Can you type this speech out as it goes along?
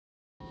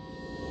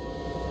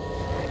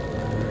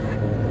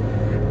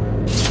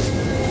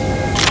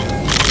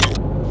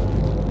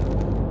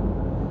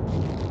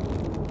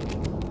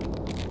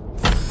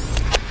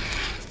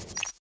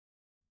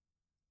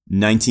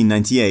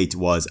1998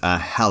 was a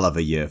hell of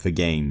a year for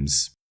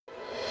games.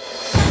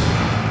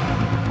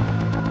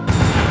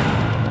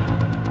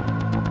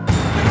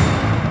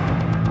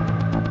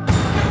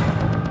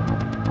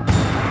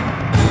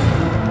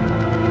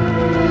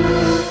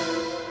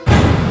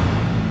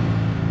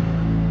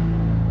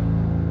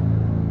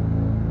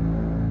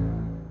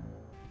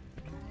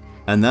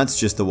 And that's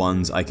just the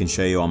ones I can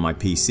show you on my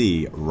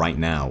PC right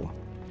now.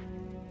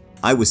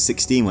 I was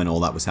 16 when all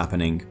that was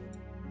happening.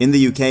 In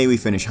the UK, we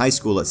finish high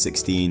school at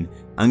 16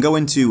 and go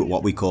into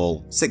what we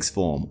call sixth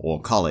form or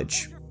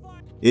college.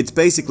 It's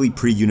basically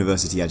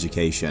pre-university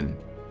education.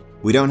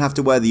 We don't have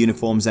to wear the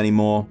uniforms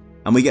anymore,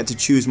 and we get to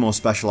choose more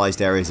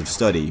specialised areas of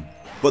study,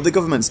 but the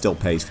government still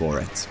pays for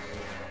it.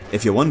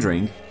 If you're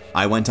wondering,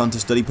 I went on to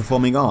study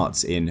performing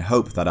arts in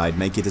hope that I'd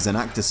make it as an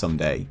actor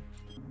someday.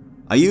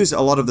 I use a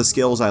lot of the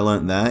skills I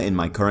learnt there in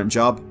my current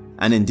job,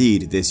 and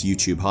indeed this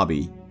YouTube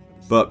hobby,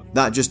 but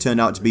that just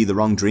turned out to be the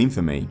wrong dream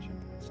for me.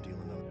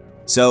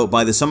 So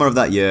by the summer of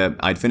that year,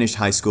 I'd finished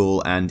high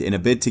school, and in a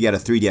bid to get a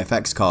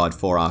 3DFX card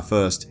for our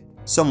first,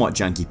 somewhat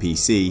janky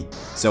PC,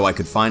 so I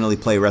could finally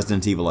play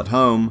Resident Evil at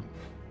home,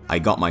 I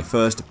got my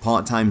first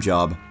part-time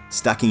job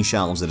stacking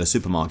shelves at a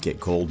supermarket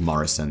called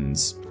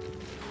Morrison's.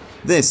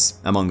 This,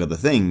 among other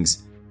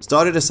things,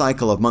 started a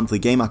cycle of monthly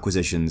game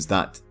acquisitions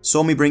that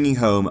saw me bringing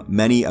home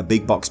many a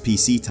big box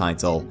PC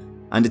title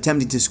and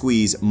attempting to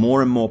squeeze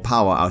more and more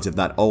power out of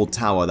that old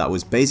tower that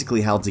was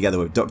basically held together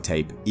with duct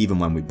tape even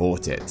when we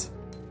bought it.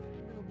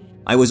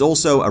 I was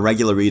also a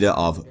regular reader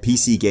of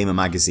PC Gamer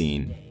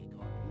magazine.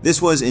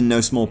 This was in no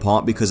small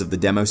part because of the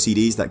demo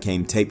CDs that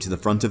came taped to the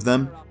front of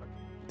them.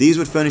 These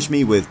would furnish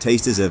me with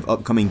tasters of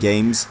upcoming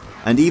games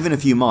and even a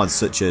few mods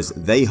such as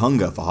They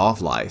Hunger for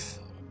Half-Life.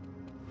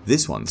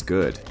 This one's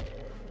good.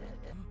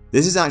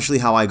 This is actually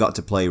how I got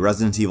to play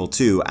Resident Evil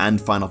 2 and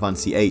Final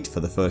Fantasy VIII for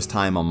the first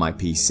time on my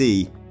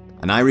PC,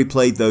 and I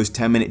replayed those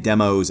 10-minute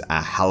demos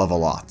a hell of a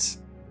lot.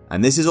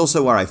 And this is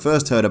also where I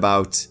first heard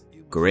about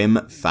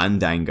Grim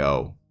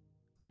Fandango.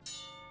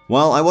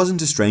 While I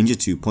wasn't a stranger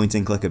to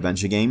point-and-click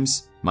adventure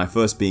games, my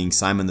first being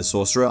Simon the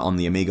Sorcerer on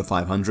the Amiga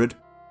 500,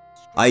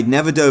 I'd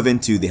never dove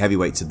into the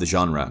heavyweights of the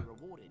genre.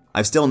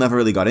 I've still never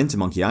really got into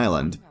Monkey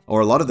Island,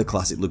 or a lot of the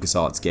classic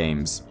LucasArts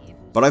games,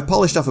 but I've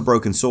polished off a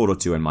broken sword or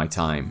two in my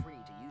time.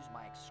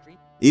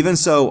 Even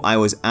so, I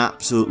was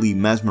absolutely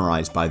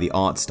mesmerized by the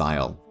art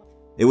style.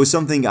 It was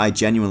something I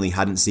genuinely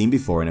hadn't seen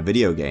before in a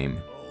video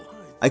game.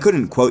 I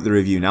couldn't quote the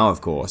review now,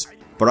 of course,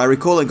 but I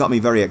recall it got me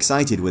very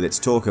excited with its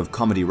talk of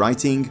comedy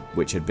writing,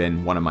 which had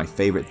been one of my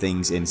favourite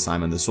things in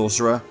Simon the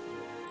Sorcerer,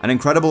 an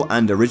incredible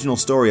and original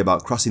story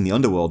about crossing the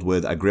underworld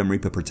with a Grim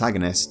Reaper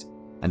protagonist,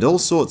 and all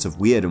sorts of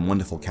weird and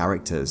wonderful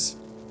characters.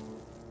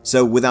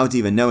 So without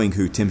even knowing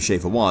who Tim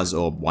Schafer was,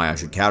 or why I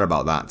should care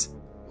about that,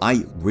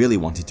 I really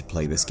wanted to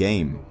play this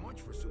game.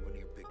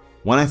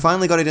 When I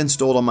finally got it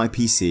installed on my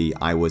PC,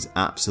 I was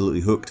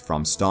absolutely hooked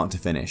from start to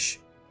finish.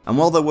 And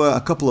while there were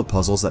a couple of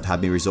puzzles that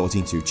had me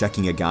resorting to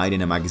checking a guide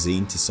in a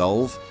magazine to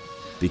solve,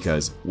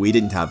 because we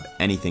didn't have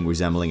anything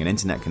resembling an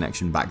internet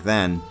connection back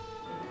then,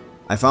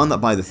 I found that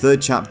by the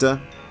third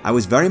chapter, I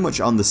was very much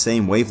on the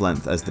same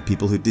wavelength as the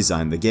people who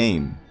designed the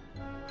game.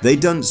 They'd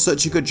done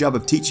such a good job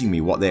of teaching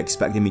me what they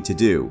expected me to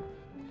do,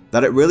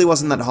 that it really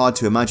wasn't that hard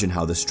to imagine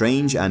how the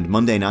strange and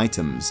mundane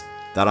items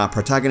that our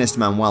protagonist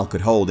Manuel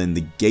could hold in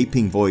the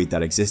gaping void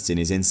that exists in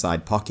his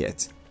inside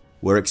pocket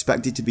were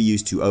expected to be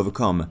used to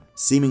overcome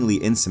seemingly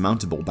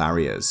insurmountable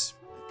barriers.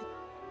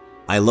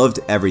 I loved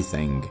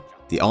everything: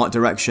 the art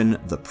direction,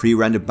 the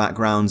pre-rendered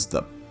backgrounds,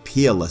 the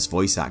peerless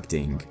voice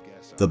acting,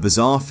 the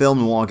bizarre film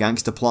noir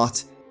gangster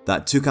plot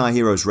that took our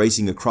heroes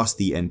racing across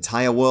the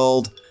entire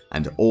world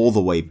and all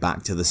the way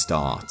back to the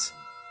start,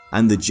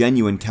 and the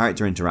genuine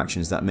character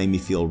interactions that made me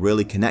feel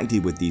really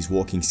connected with these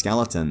walking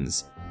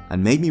skeletons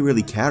and made me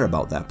really care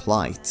about their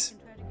plight.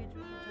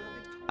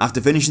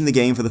 After finishing the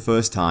game for the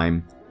first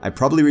time, I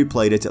probably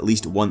replayed it at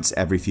least once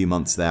every few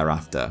months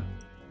thereafter.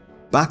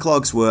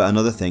 Backlogs were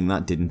another thing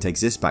that didn't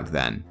exist back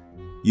then.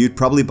 You'd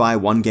probably buy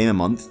one game a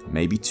month,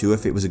 maybe two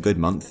if it was a good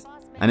month,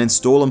 and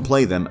install and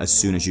play them as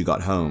soon as you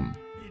got home.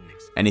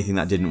 Anything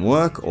that didn't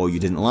work or you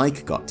didn't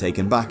like got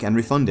taken back and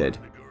refunded,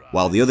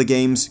 while the other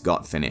games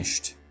got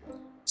finished.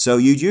 So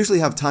you'd usually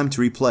have time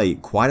to replay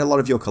quite a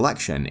lot of your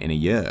collection in a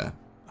year.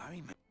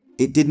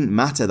 It didn't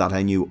matter that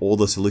I knew all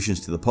the solutions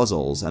to the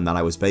puzzles and that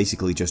I was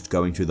basically just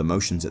going through the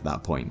motions at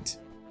that point.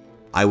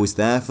 I was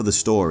there for the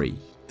story,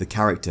 the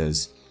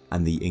characters,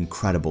 and the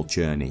incredible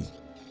journey.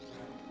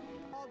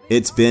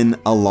 It's been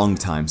a long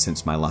time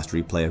since my last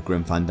replay of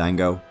Grim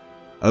Fandango,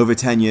 over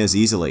 10 years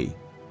easily,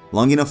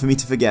 long enough for me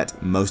to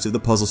forget most of the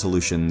puzzle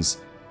solutions,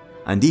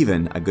 and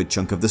even a good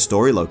chunk of the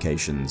story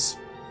locations.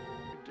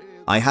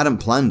 I hadn't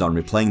planned on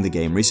replaying the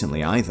game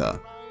recently either.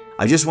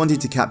 I just wanted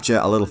to capture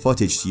a little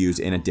footage to use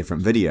in a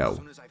different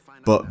video,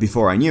 but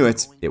before I knew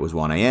it, it was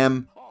 1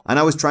 AM, and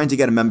I was trying to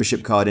get a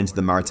membership card into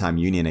the Maritime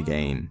Union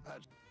again.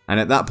 And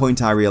at that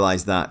point I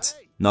realised that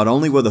not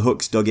only were the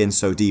hooks dug in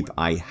so deep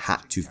I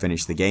had to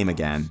finish the game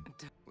again,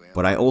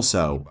 but I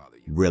also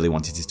really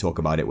wanted to talk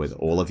about it with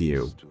all of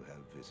you.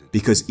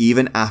 Because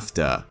even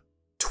after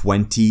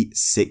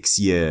 26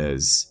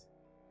 years,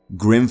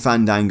 Grim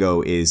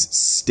Fandango is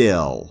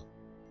still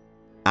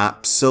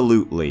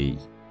absolutely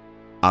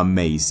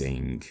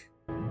amazing.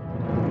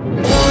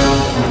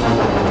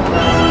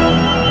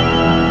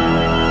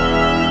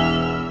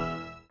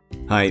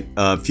 Hi,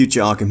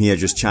 Future Arkham here,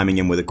 just chiming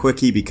in with a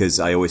quickie because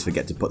I always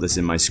forget to put this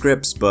in my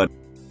scripts, but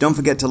don't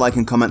forget to like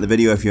and comment the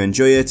video if you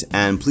enjoy it,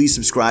 and please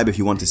subscribe if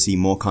you want to see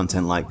more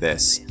content like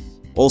this.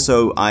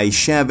 Also, I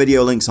share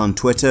video links on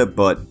Twitter,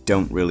 but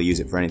don't really use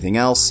it for anything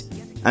else,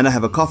 and I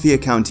have a Ko-fi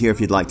account here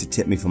if you'd like to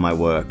tip me for my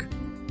work.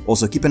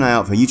 Also, keep an eye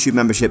out for YouTube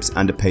memberships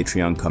and a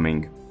Patreon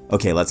coming.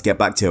 Okay, let's get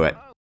back to it.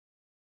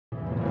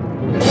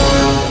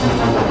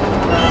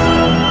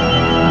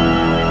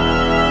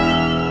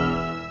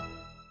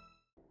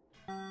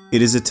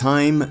 It is a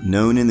time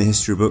known in the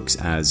history books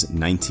as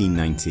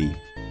 1990.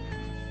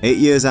 8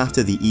 years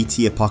after the ET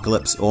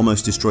apocalypse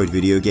almost destroyed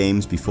video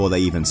games before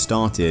they even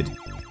started,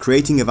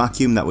 creating a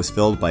vacuum that was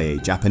filled by a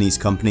Japanese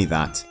company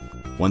that,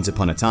 once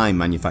upon a time,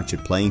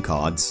 manufactured playing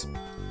cards.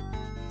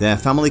 Their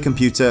family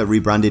computer,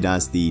 rebranded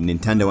as the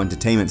Nintendo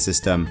Entertainment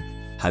System,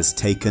 has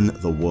taken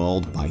the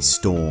world by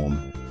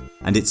storm,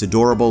 and its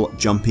adorable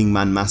Jumping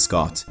Man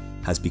mascot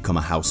has become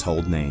a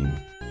household name.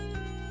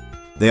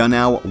 They are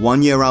now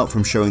 1 year out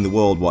from showing the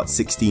world what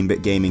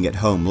 16-bit gaming at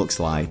home looks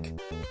like,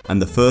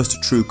 and the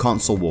first true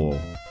console war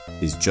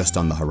is just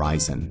on the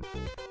horizon.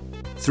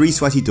 3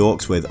 sweaty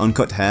dorks with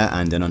uncut hair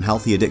and an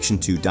unhealthy addiction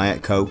to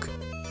Diet Coke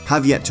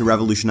have yet to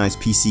revolutionize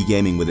PC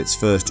gaming with its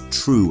first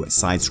true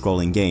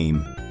side-scrolling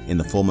game in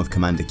the form of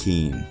Commander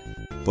Keen,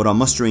 but are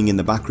mustering in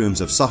the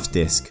backrooms of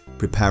Softdisk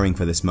preparing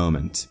for this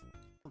moment.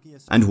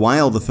 And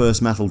while the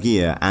first Metal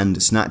Gear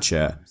and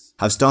Snatcher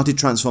have started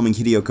transforming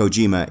Hideo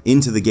Kojima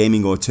into the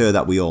gaming auteur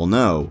that we all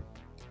know,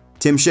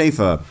 Tim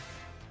Schafer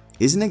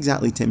isn't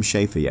exactly Tim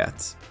Schafer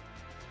yet.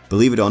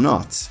 Believe it or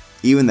not,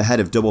 even the head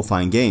of Double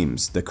Fine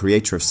Games, the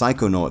creator of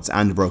Psychonauts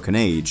and Broken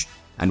Age,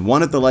 and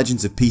one of the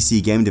legends of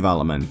PC game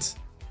development,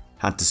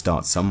 had to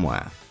start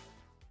somewhere.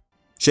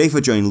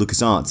 Schafer joined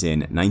LucasArts in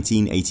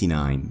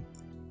 1989.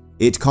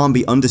 It can't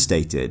be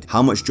understated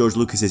how much George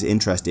Lucas's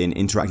interest in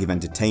interactive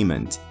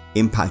entertainment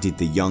impacted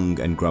the young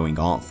and growing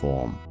art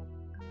form.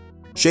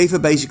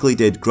 Schafer basically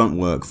did grunt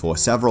work for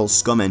several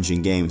Scum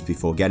Engine games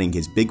before getting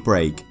his big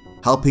break,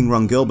 helping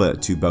Ron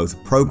Gilbert to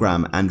both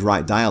program and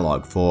write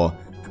dialogue for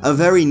a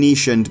very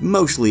niche and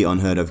mostly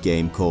unheard of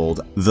game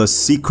called The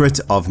Secret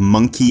of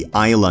Monkey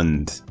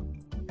Island.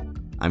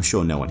 I'm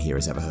sure no one here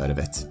has ever heard of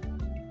it.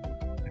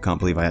 I can't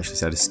believe I actually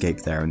said escape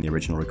there in the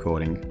original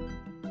recording.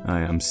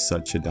 I am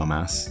such a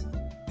dumbass.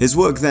 His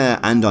work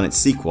there and on its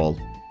sequel,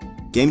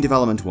 game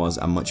development was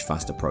a much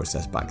faster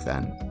process back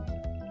then,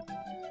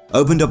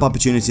 opened up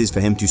opportunities for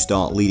him to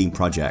start leading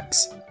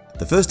projects,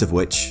 the first of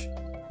which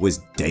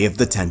was Day of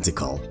the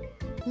Tentacle.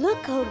 Look,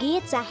 Hoagie,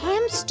 it's a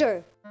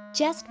hamster!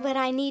 Just what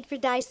I need for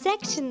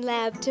dissection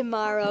lab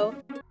tomorrow.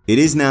 It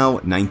is now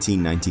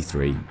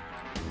 1993.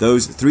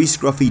 Those 3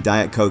 scruffy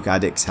Diet Coke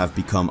addicts have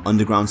become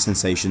underground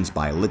sensations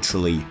by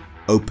literally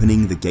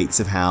opening the gates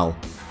of hell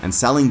and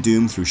selling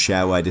Doom through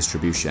shareware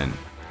distribution,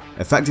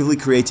 effectively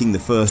creating the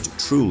first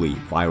truly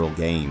viral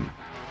game.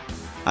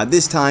 At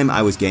this time,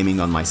 I was gaming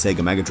on my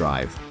Sega Mega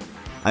Drive.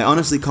 I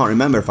honestly can't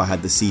remember if I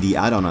had the CD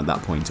add-on at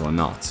that point or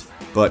not,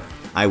 but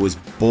I was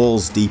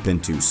balls deep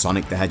into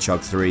Sonic the Hedgehog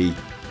 3,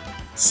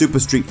 Super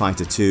Street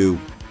Fighter 2,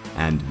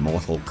 and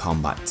Mortal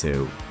Kombat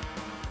 2.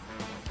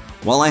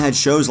 While I had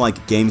shows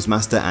like Games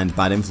Master and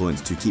Bad Influence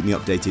to keep me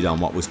updated on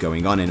what was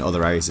going on in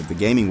other areas of the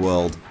gaming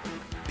world,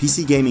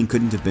 PC gaming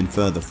couldn't have been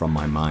further from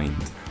my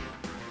mind.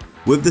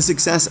 With the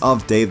success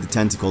of Day of the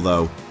Tentacle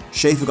though,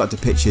 Schafer got to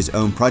pitch his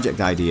own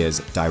project ideas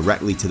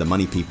directly to the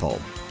money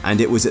people, and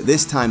it was at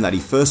this time that he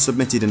first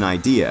submitted an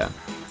idea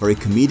for a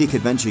comedic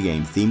adventure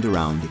game themed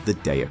around the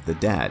Day of the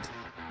Dead,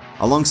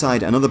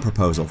 alongside another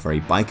proposal for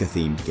a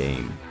biker-themed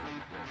game.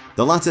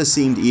 The latter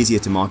seemed easier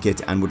to market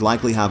and would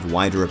likely have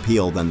wider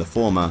appeal than the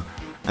former,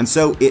 and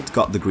so it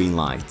got the green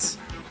light.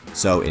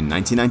 So in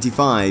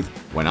 1995,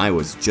 when I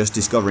was just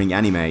discovering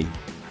anime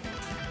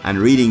and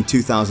reading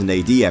 2000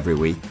 AD every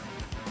week,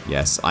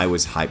 yes, I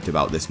was hyped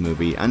about this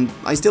movie, and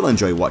I still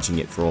enjoy watching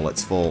it for all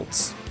its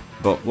faults,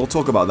 but we'll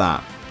talk about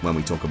that when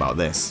we talk about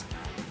this.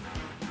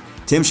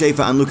 Tim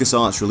Schafer and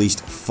LucasArts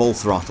released Full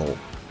Throttle,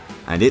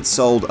 and it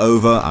sold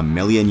over 1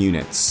 million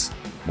units,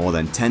 more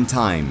than 10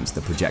 times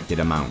the projected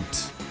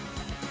amount.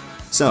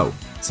 So,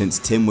 since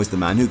Tim was the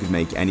man who could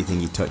make anything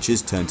he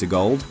touches turn to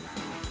gold,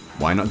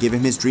 why not give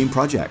him his dream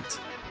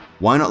project?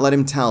 Why not let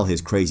him tell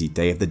his crazy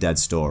Day of the Dead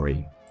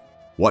story?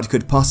 What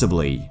could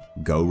possibly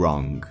go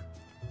wrong?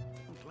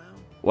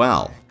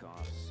 Well,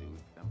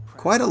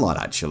 quite a lot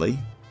actually.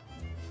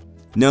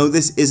 No,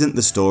 this isn't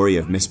the story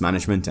of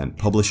mismanagement and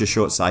publisher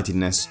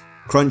short-sightedness,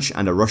 crunch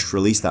and a rushed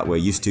release that we're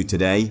used to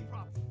today.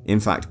 In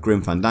fact,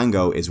 Grim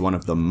Fandango is one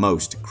of the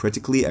most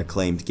critically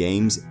acclaimed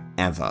games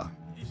ever,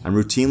 and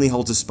routinely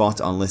holds a spot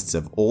on lists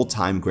of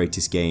all-time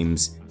greatest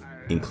games,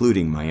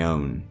 including my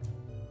own.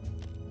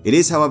 It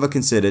is, however,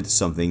 considered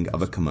something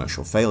of a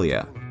commercial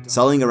failure,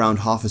 selling around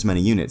half as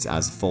many units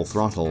as Full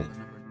Throttle,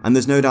 and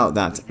there's no doubt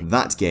that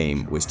that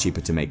game was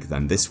cheaper to make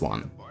than this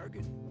one.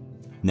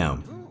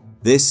 No,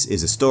 this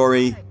is a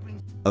story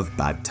of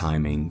bad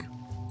timing.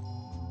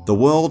 The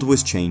world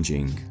was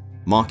changing,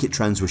 market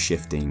trends were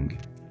shifting.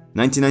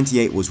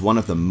 1998 was one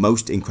of the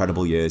most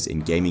incredible years in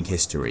gaming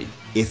history,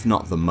 if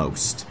not the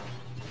most.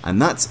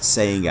 And that's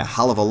saying a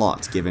hell of a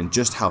lot given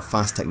just how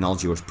fast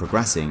technology was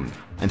progressing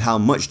and how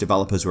much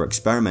developers were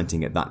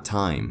experimenting at that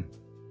time.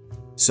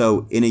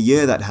 So in a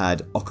year that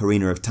had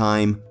Ocarina of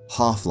Time,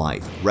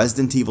 Half-Life,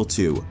 Resident Evil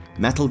 2,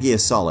 Metal Gear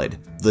Solid,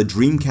 the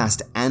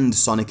Dreamcast and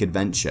Sonic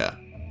Adventure,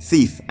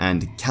 Thief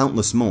and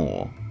countless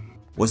more,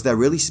 was there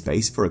really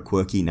space for a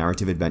quirky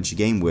narrative adventure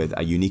game with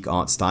a unique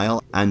art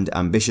style and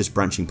ambitious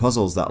branching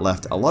puzzles that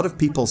left a lot of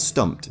people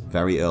stumped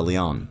very early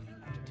on?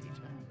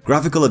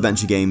 Graphical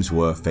adventure games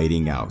were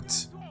fading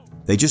out.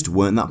 They just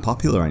weren't that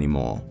popular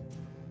anymore.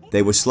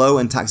 They were slow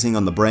and taxing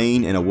on the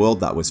brain in a world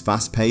that was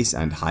fast-paced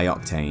and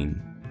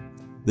high-octane.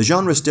 The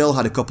genre still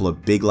had a couple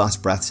of big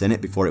last breaths in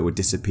it before it would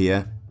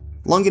disappear,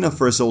 long enough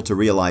for us all to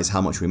realize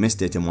how much we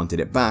missed it and wanted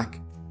it back,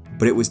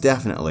 but it was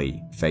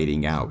definitely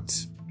fading out.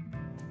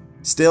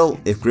 Still,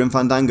 if Grim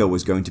Fandango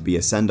was going to be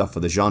a send-off for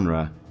the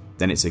genre,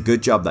 then it's a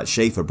good job that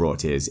Schafer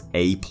brought his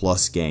A+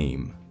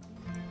 game.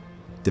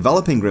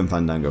 Developing Grim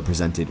Fandango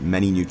presented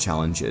many new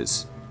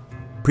challenges.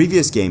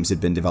 Previous games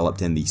had been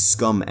developed in the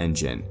Scum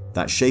engine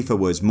that Schafer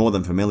was more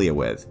than familiar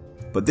with,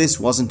 but this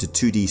wasn't a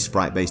 2D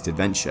sprite-based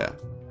adventure.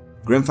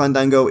 Grim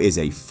Fandango is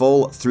a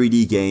full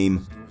 3D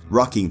game,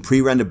 rocking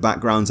pre-rendered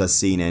backgrounds as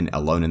seen in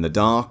Alone in the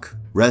Dark,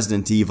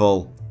 Resident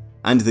Evil,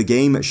 and the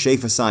game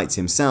Schafer cites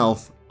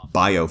himself,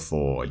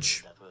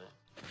 Bioforge.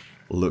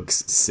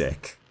 Looks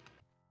sick.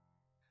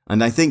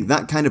 And I think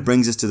that kind of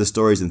brings us to the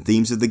stories and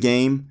themes of the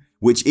game,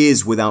 which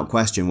is without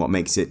question what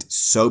makes it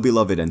so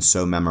beloved and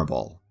so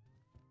memorable.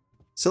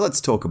 So let's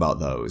talk about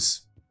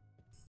those.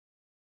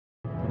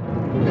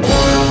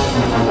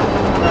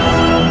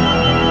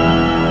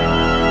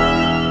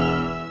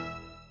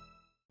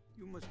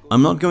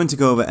 I'm not going to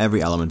go over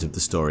every element of the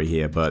story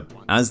here, but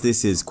as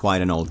this is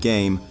quite an old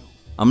game,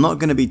 I'm not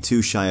going to be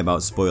too shy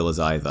about spoilers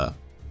either,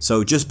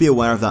 so just be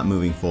aware of that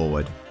moving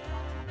forward.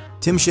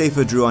 Tim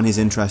Schafer drew on his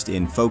interest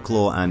in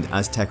folklore and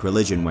Aztec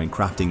religion when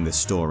crafting this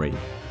story.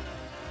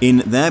 In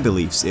their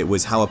beliefs, it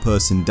was how a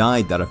person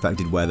died that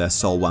affected where their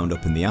soul wound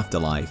up in the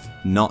afterlife,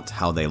 not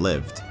how they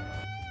lived.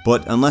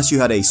 But unless you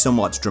had a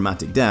somewhat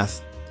dramatic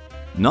death,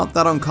 not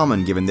that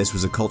uncommon given this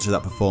was a culture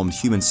that performed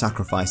human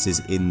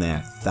sacrifices in their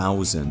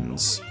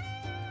thousands.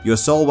 Your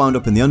soul wound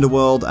up in the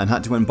underworld and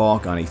had to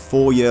embark on a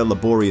 4-year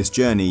laborious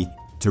journey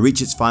to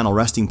reach its final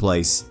resting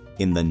place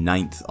in the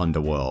 9th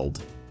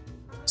underworld.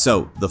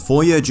 So, the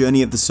 4-year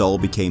journey of the soul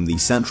became the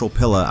central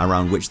pillar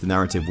around which the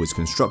narrative was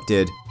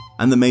constructed,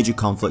 and the major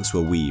conflicts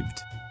were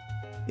weaved.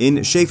 In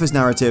Schafer's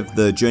narrative,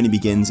 the journey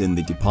begins in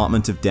the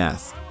Department of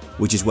Death,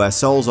 which is where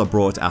souls are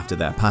brought after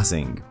their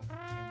passing.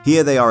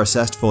 Here they are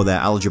assessed for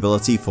their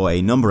eligibility for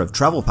a number of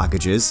travel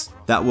packages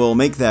that will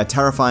make their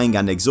terrifying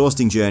and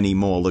exhausting journey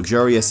more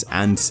luxurious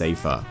and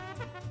safer.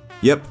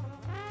 Yep,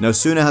 no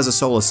sooner has a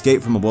soul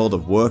escaped from a world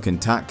of work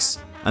and tax,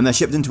 and they're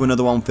shipped into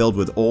another one filled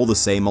with all the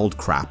same old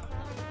crap,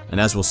 and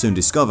as we'll soon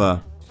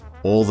discover,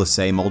 all the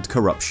same old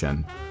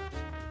corruption.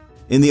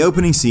 In the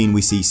opening scene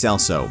we see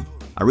Celso,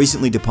 a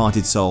recently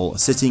departed soul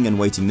sitting and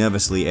waiting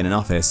nervously in an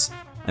office,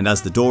 and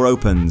as the door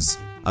opens,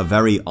 a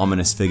very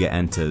ominous figure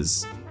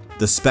enters.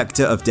 The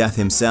Spectre of Death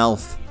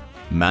himself,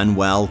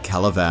 Manuel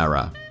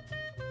Calavera.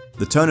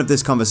 The tone of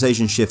this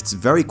conversation shifts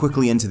very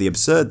quickly into the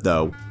absurd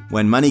though,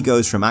 when Manny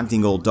goes from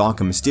acting all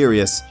dark and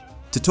mysterious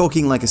to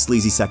talking like a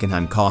sleazy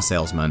secondhand car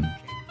salesman.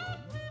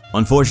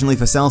 Unfortunately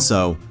for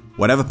Celso,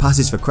 whatever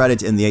passes for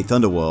credit in the 8th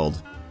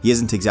underworld, he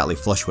isn't exactly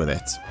flush with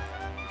it.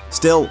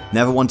 Still,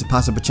 never one to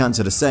pass up a chance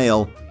at a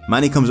sale,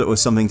 Manny comes up with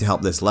something to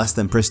help this less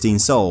than pristine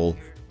soul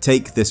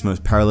take this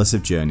most perilous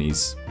of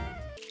journeys.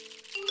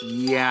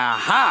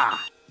 Yaha!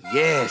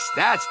 Yes,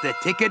 that's the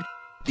ticket.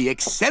 The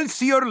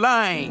Excelsior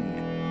line.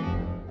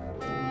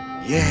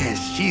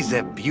 Yes, she's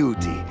a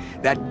beauty.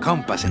 That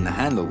compass and the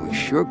handle will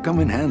sure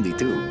come in handy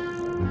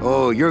too.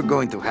 Oh, you're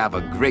going to have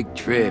a great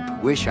trip.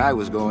 Wish I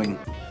was going.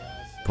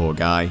 Poor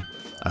guy.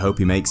 I hope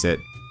he makes it.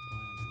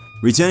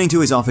 Returning to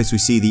his office, we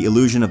see the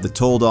illusion of the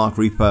tall Dark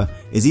Reaper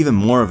is even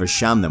more of a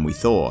sham than we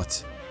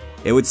thought.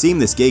 It would seem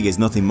this gig is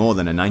nothing more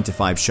than a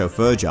 9-to-5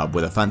 chauffeur job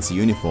with a fancy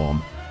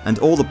uniform, and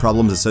all the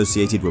problems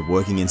associated with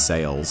working in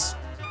sales.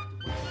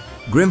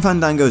 Grim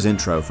Fandango's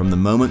intro, from the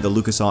moment the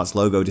LucasArts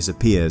logo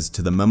disappears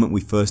to the moment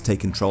we first take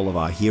control of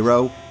our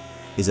hero,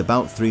 is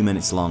about 3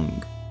 minutes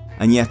long.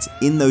 And yet,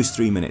 in those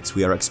 3 minutes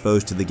we are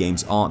exposed to the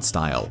game's art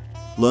style,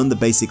 learn the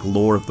basic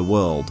lore of the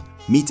world,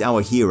 meet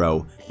our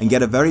hero, and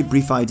get a very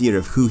brief idea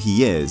of who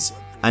he is,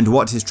 and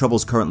what his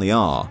troubles currently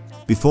are,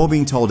 before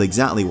being told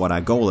exactly what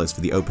our goal is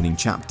for the opening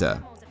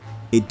chapter.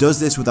 It does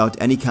this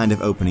without any kind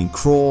of opening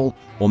crawl,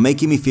 or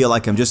making me feel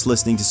like I'm just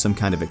listening to some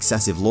kind of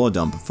excessive lore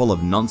dump full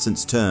of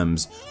nonsense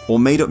terms, or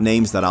made up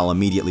names that I'll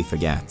immediately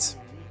forget.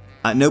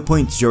 At no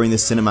point during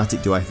this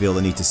cinematic do I feel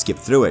the need to skip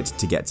through it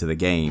to get to the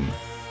game.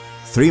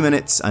 3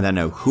 minutes and I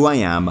know who I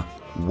am,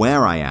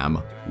 where I am,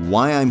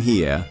 why I'm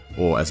here,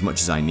 or as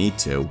much as I need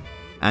to,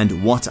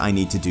 and what I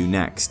need to do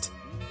next.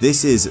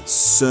 This is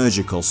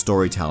surgical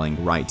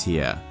storytelling right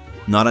here.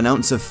 Not an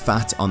ounce of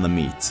fat on the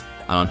meat.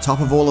 And on top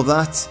of all of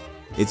that,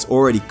 it's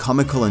already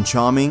comical and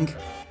charming,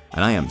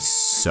 and I am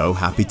so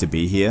happy to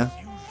be here.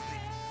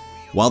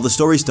 While the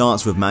story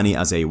starts with Manny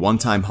as a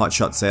one-time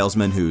hotshot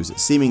salesman who's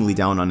seemingly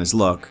down on his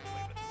luck,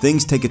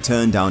 things take a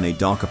turn down a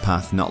darker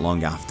path not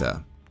long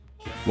after.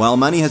 While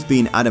Manny has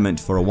been adamant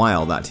for a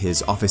while that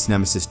his office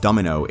nemesis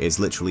Domino is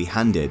literally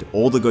handed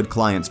all the good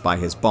clients by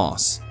his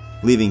boss,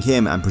 leaving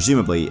him and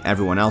presumably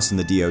everyone else in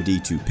the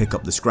DoD to pick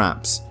up the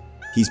scraps,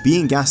 he's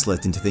being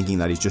gaslit into thinking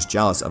that he's just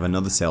jealous of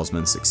another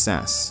salesman's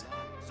success.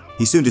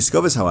 He soon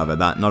discovers, however,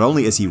 that not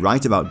only is he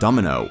right about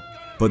Domino,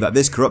 but that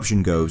this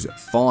corruption goes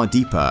far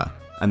deeper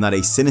and that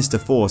a sinister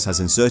force has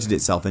inserted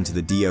itself into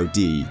the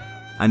DoD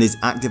and is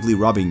actively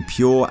robbing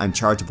pure and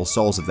charitable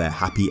souls of their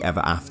happy ever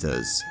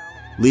afters,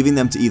 leaving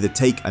them to either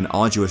take an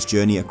arduous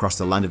journey across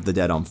the land of the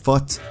dead on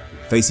foot,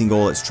 facing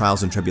all its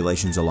trials and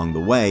tribulations along the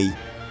way,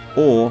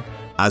 or,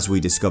 as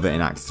we discover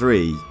in Act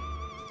 3,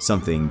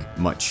 something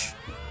much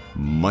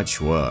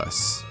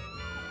worse.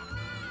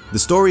 The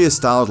story is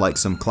styled like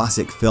some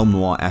classic film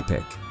noir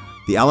epic.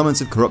 The elements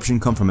of corruption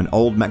come from an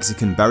old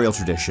Mexican burial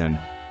tradition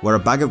where a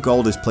bag of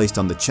gold is placed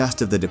on the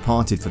chest of the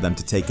departed for them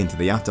to take into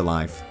the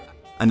afterlife,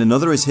 and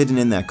another is hidden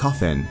in their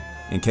coffin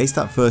in case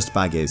that first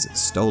bag is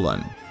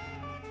stolen.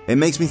 It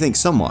makes me think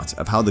somewhat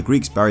of how the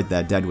Greeks buried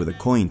their dead with a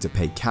coin to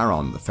pay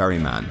Charon, the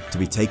ferryman, to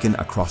be taken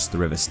across the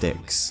river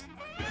Styx.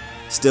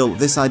 Still,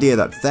 this idea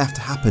that theft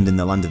happened in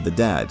the land of the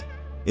dead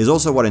is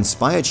also what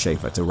inspired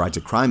Schafer to write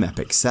a crime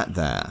epic set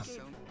there.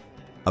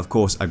 Of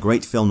course, a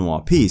great film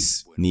noir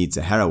piece needs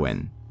a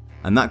heroine,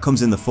 and that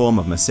comes in the form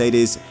of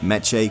Mercedes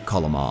Meche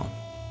Colomar.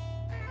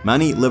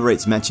 Manny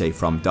liberates Meche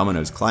from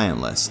Domino's client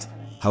list,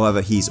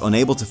 however he's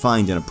unable to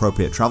find an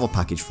appropriate travel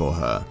package for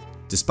her,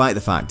 despite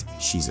the fact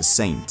she's a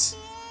saint.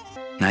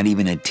 Not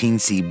even a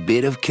teensy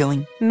bit of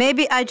killing?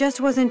 Maybe I just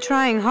wasn't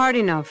trying hard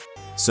enough.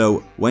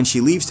 So when she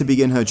leaves to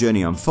begin her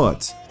journey on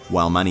foot,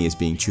 while Manny is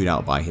being chewed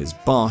out by his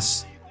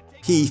boss,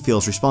 he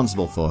feels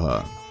responsible for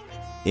her.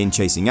 In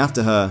chasing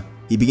after her,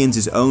 he begins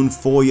his own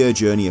 4-year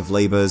journey of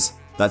labours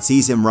that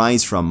sees him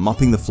rise from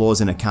mopping the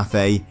floors in a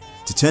cafe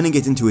to turning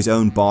it into his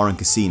own bar and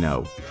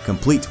casino,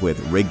 complete with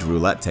rigged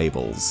roulette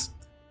tables.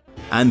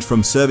 And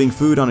from serving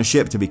food on a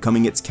ship to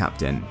becoming its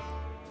captain.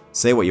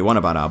 Say what you want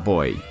about our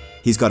boy,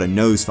 he's got a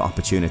nose for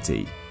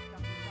opportunity.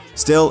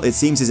 Still, it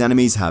seems his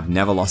enemies have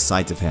never lost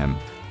sight of him,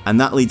 and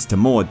that leads to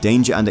more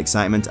danger and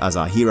excitement as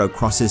our hero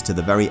crosses to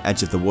the very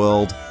edge of the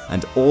world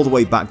and all the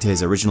way back to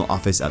his original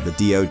office at the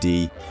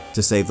DoD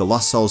to save the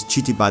lost souls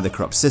cheated by the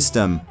corrupt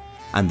system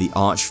and the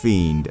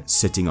arch-fiend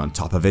sitting on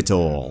top of it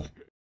all.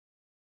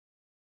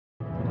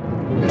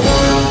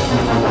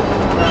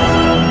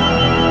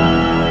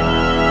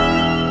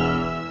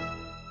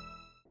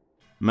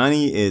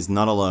 Manny is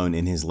not alone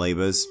in his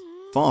labours,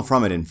 far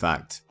from it in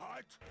fact.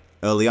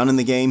 Early on in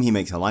the game he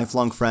makes a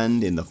lifelong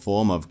friend in the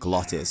form of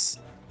Glottis,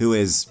 who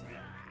is...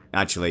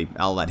 actually,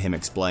 I'll let him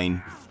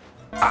explain.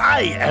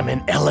 I am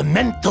an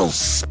elemental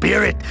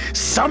spirit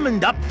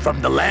summoned up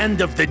from the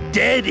land of the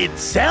dead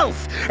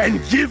itself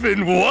and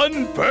given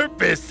one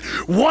purpose,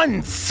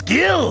 one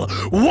skill,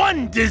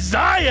 one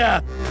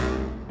desire.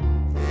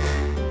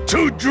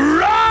 To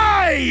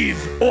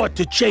drive! Or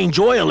to change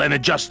oil and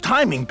adjust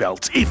timing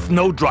belts if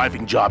no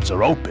driving jobs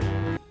are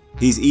open.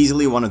 He's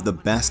easily one of the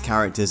best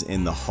characters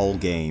in the whole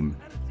game,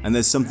 and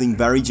there's something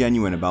very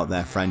genuine about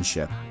their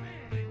friendship.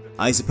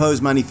 I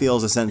suppose Manny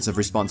feels a sense of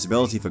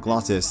responsibility for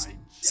Glottis,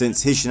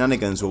 since his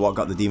shenanigans were what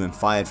got the demon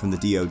fired from the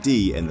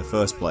DoD in the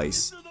first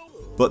place.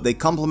 But they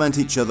complement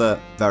each other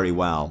very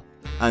well,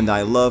 and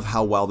I love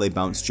how well they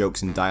bounce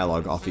jokes and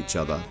dialogue off each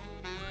other.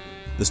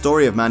 The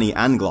story of Manny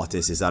and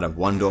Glottis is that of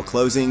one door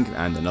closing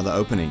and another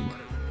opening.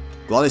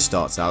 Glottis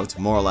starts out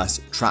more or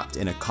less trapped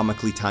in a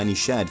comically tiny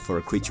shed for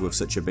a creature with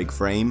such a big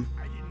frame.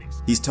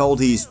 He's told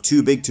he's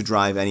too big to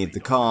drive any of the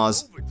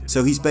cars,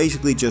 so he's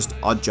basically just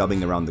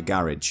odd-jobbing around the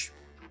garage.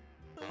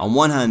 On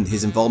one hand,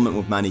 his involvement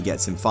with Manny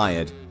gets him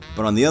fired,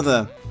 but on the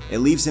other, it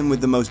leaves him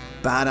with the most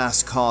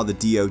badass car the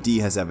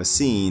DoD has ever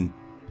seen,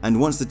 and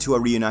once the two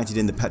are reunited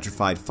in the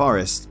petrified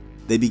forest,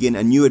 they begin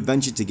a new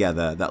adventure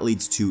together that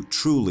leads to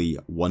truly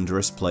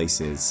wondrous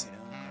places.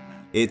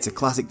 It's a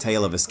classic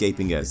tale of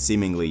escaping a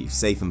seemingly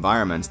safe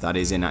environment that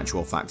is in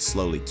actual fact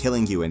slowly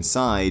killing you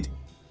inside,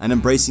 and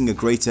embracing a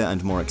greater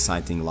and more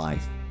exciting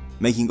life,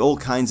 making all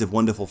kinds of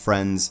wonderful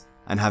friends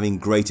and having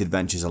great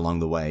adventures along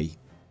the way.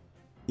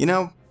 You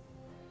know,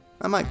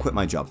 I might quit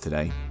my job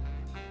today.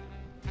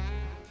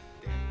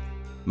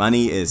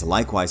 Manny is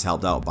likewise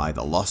helped out by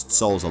the Lost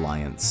Souls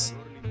Alliance.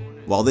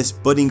 While this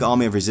budding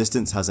army of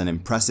resistance has an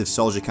impressive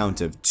soldier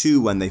count of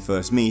 2 when they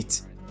first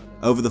meet,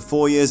 over the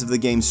 4 years of the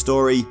game's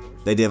story,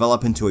 they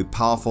develop into a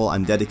powerful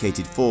and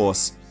dedicated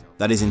force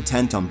that is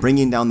intent on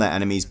bringing down their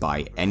enemies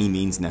by any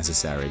means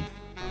necessary.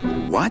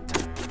 What?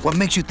 What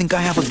makes you think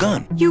I have a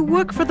gun? You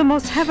work for the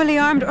most heavily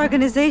armed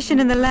organization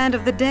in the land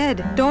of the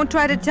dead. Don't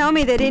try to tell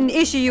me they didn't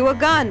issue you a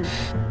gun.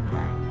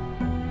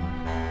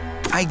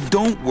 I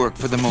don't work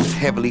for the most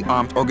heavily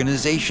armed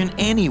organization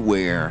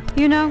anywhere.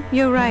 You know,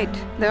 you're right.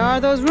 There are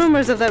those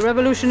rumors of that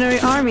revolutionary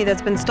army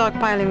that's been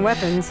stockpiling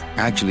weapons.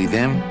 Actually,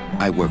 them,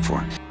 I work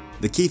for.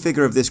 The key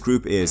figure of this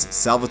group is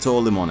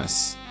Salvatore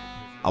Limonis.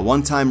 A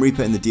one-time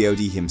Reaper in the DoD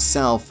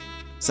himself,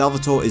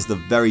 Salvatore is the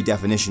very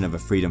definition of a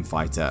freedom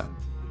fighter.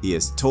 He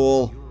is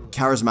tall,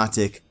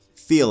 charismatic,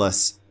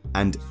 fearless,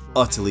 and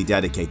utterly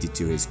dedicated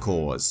to his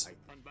cause.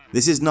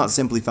 This is not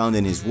simply found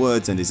in his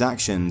words and his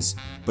actions,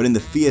 but in the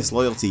fierce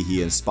loyalty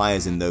he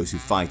inspires in those who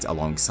fight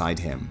alongside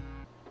him.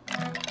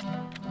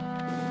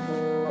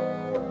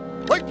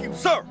 Thank you,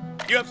 sir!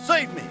 You have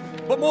saved me!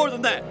 But more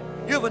than that,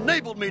 you have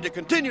enabled me to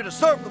continue to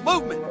serve the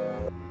movement!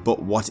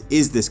 But what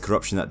is this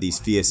corruption that these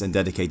fierce and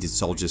dedicated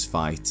soldiers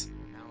fight?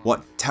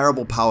 What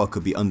terrible power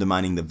could be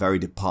undermining the very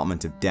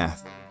Department of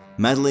Death,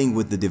 meddling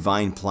with the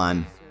divine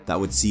plan that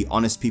would see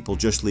honest people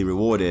justly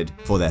rewarded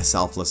for their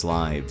selfless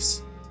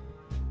lives?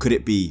 Could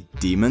it be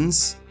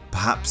demons?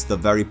 Perhaps the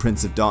very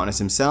Prince of Darkness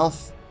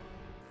himself?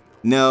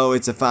 No,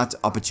 it's a fat,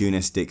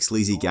 opportunistic,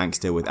 sleazy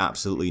gangster with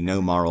absolutely no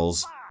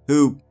morals,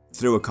 who,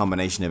 through a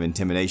combination of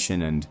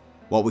intimidation and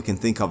what we can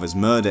think of as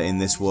murder in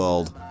this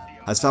world,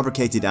 has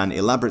fabricated an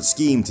elaborate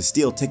scheme to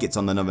steal tickets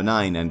on the number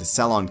 9 and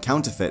sell on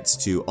counterfeits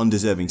to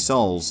undeserving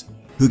souls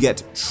who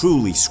get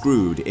truly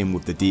screwed in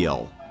with the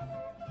deal.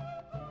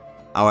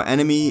 Our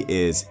enemy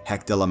is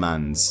Hector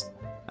LeMans,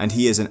 and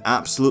he is an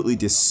absolutely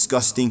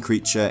disgusting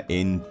creature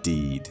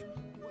indeed.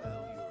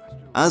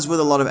 As with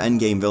a lot of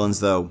endgame villains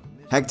though,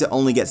 Hector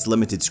only gets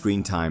limited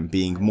screen time,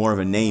 being more of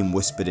a name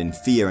whispered in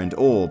fear and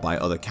awe by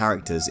other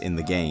characters in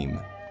the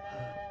game.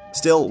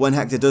 Still, when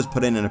Hector does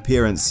put in an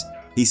appearance,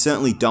 he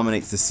certainly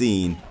dominates the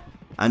scene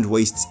and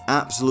wastes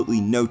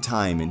absolutely no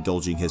time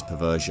indulging his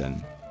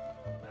perversion.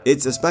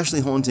 It's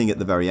especially haunting at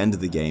the very end of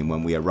the game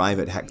when we arrive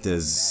at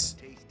Hector's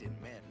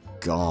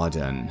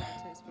garden.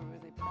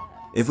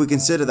 If we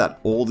consider that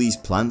all these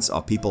plants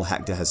are people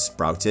Hector has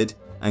sprouted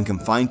and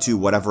confined to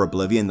whatever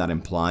oblivion that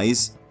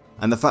implies,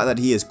 and the fact that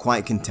he is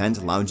quite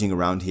content lounging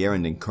around here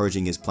and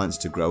encouraging his plants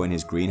to grow in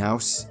his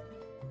greenhouse.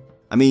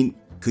 I mean,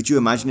 could you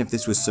imagine if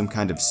this was some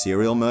kind of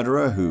serial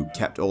murderer who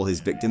kept all his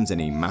victims in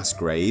a mass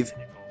grave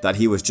that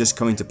he was just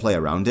coming to play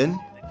around in?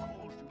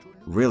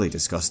 Really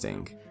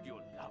disgusting.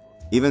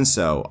 Even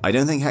so, I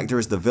don't think Hector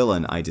is the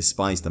villain I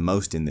despise the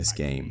most in this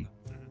game.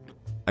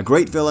 A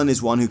great villain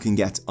is one who can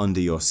get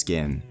under your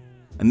skin,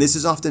 and this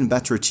is often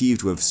better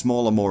achieved with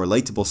smaller, more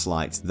relatable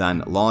slights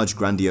than large,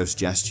 grandiose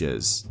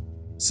gestures.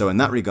 So in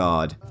that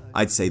regard,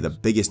 I'd say the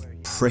biggest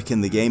prick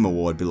in the game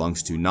award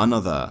belongs to none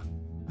other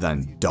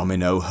than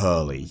Domino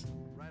Hurley.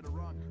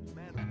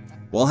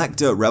 While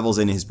Hector revels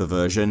in his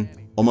perversion,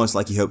 almost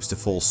like he hopes to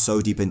fall so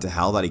deep into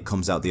hell that he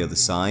comes out the other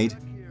side,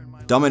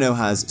 Domino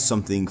has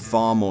something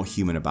far more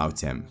human about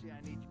him.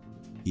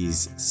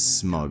 He's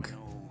smug.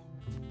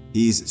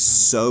 He's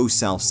so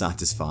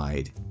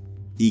self-satisfied.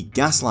 He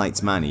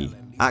gaslights Manny,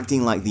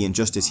 acting like the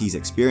injustice he's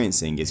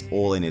experiencing is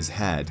all in his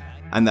head,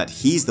 and that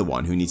he's the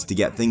one who needs to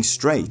get things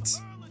straight.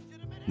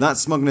 That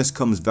smugness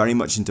comes very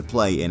much into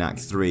play in Act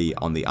 3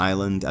 on the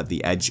island at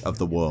the edge of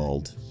the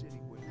world.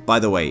 By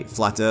the way,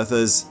 Flat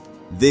Earthers,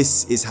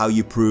 this is how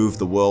you prove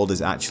the world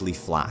is actually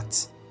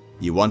flat.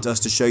 You want us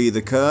to show you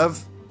the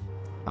curve?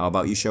 How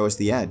about you show us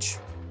the edge?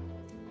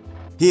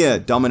 Here,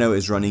 Domino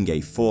is running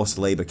a forced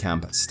labor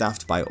camp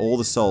staffed by all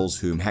the souls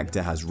whom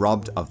Hector has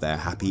robbed of their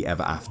happy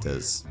ever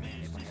afters.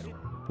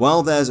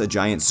 While there's a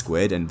giant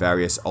squid and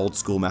various old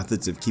school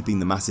methods of keeping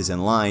the masses in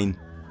line,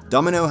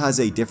 Domino has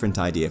a different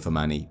idea for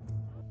Manny.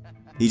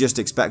 He just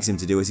expects him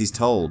to do as he's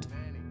told.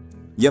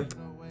 Yep,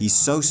 he's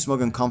so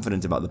smug and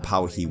confident about the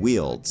power he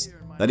wields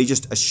that he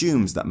just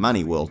assumes that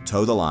Manny will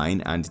toe the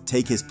line and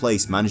take his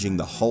place managing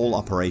the whole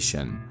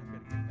operation.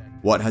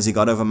 What has he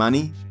got over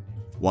Manny?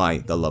 Why,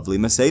 the lovely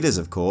Mercedes,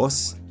 of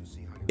course.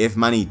 If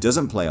Manny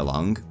doesn't play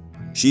along,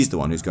 she's the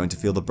one who's going to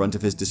feel the brunt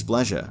of his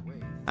displeasure.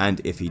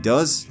 And if he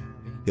does,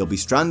 he'll be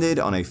stranded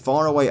on a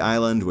faraway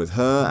island with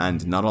her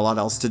and not a lot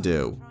else to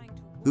do.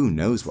 Who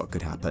knows what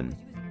could happen?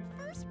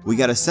 We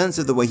get a sense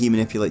of the way he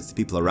manipulates the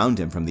people around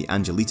him from the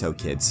Angelito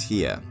kids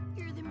here.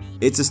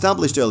 It's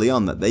established early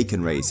on that they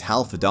can raise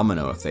hell for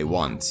Domino if they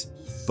want,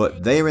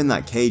 but they're in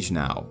that cage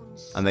now,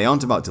 and they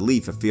aren't about to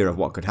leave for fear of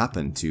what could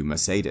happen to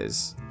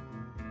Mercedes.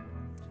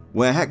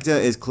 Where Hector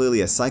is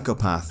clearly a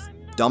psychopath,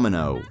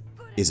 Domino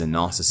is a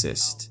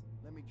narcissist.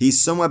 He's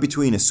somewhere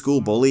between a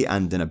school bully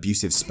and an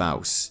abusive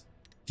spouse.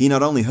 He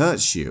not only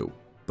hurts you,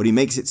 but he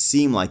makes it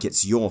seem like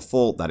it's your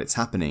fault that it's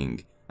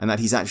happening, and that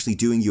he's actually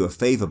doing you a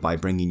favor by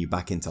bringing you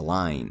back into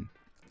line.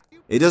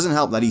 It doesn't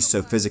help that he's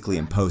so physically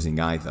imposing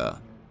either.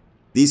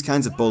 These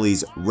kinds of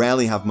bullies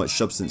rarely have much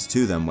substance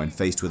to them when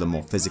faced with a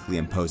more physically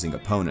imposing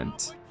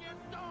opponent.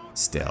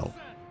 Still,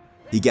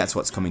 he gets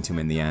what's coming to him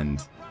in the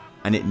end,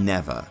 and it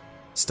never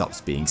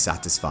stops being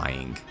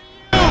satisfying.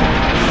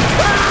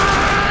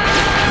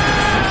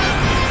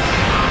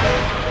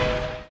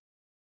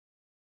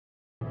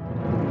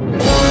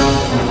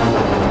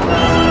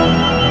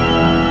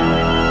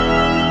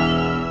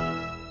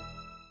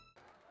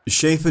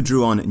 Schafer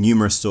drew on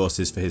numerous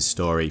sources for his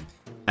story,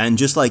 And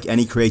just like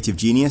any creative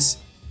genius,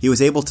 he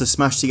was able to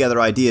smash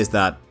together ideas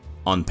that,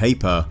 on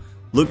paper,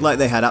 looked like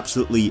they had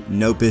absolutely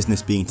no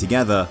business being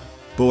together,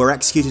 but were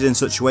executed in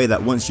such a way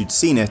that once you'd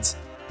seen it,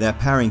 their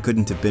pairing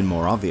couldn't have been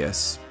more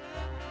obvious.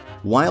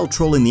 While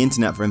trolling the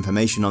internet for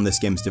information on this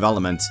game's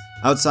development,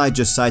 outside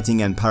just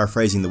citing and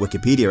paraphrasing the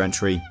Wikipedia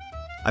entry,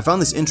 I found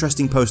this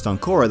interesting post on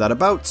Quora that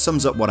about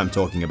sums up what I'm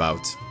talking about.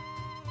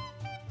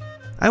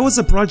 I was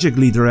a project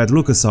leader at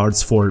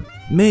LucasArts for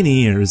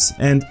many years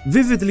and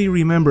vividly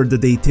remember the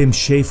day Tim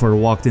Schafer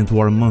walked into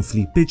our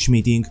monthly pitch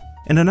meeting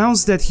and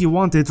announced that he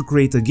wanted to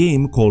create a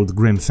game called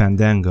Grim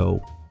Fandango.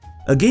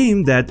 A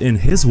game that, in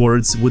his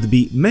words, would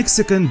be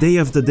Mexican Day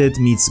of the Dead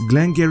meets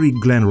Glengarry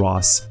Glen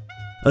Ross,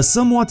 a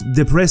somewhat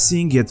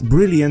depressing yet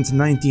brilliant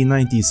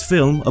 1990s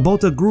film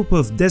about a group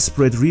of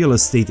desperate real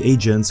estate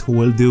agents who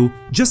will do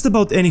just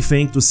about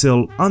anything to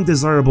sell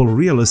undesirable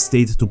real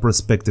estate to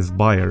prospective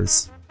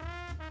buyers.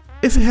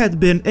 If it had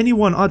been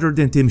anyone other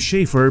than Tim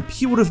Schafer,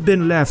 he would have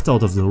been laughed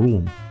out of the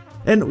room.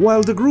 And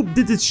while the group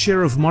did its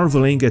share of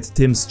marveling at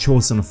Tim's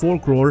chosen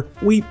folklore,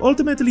 we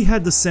ultimately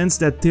had the sense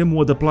that Tim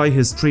would apply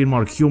his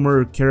trademark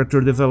humor, character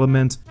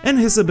development, and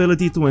his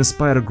ability to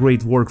inspire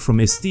great work from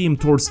his team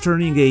towards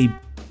turning a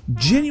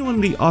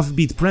genuinely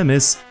offbeat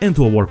premise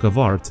into a work of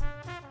art.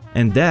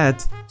 And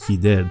that he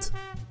did.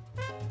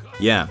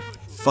 Yeah,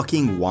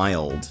 fucking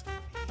wild.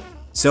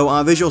 So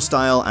our visual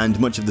style and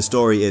much of the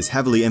story is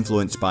heavily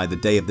influenced by the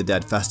Day of the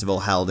Dead festival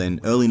held in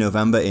early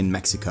November in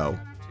Mexico.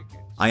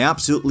 I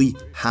absolutely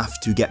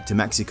have to get to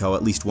Mexico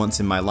at least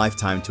once in my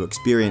lifetime to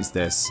experience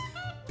this,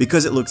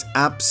 because it looks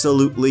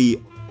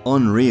absolutely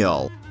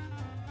unreal.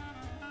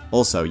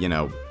 Also, you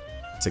know,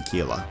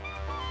 tequila.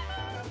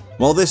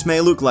 While this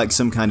may look like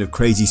some kind of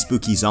crazy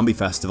spooky zombie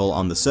festival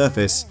on the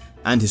surface,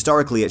 and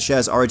historically it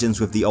shares origins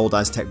with the old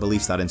Aztec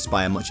beliefs that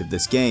inspire much of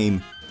this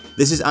game,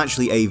 this is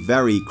actually a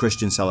very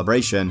Christian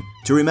celebration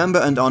to remember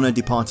and honor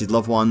departed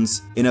loved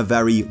ones in a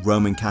very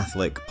Roman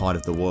Catholic part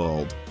of the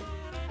world.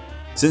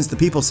 Since the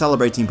people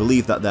celebrating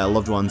believe that their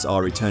loved ones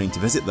are returning to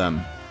visit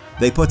them,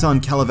 they put on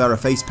Calavera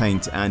face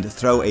paint and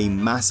throw a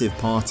massive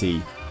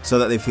party so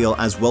that they feel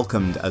as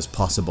welcomed as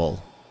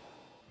possible.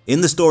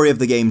 In the story of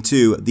the game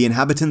too, the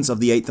inhabitants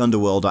of the 8th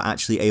Underworld are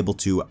actually able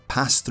to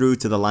pass through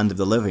to the land of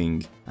the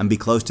living and be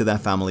close to their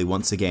family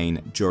once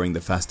again during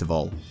the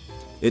festival.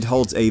 It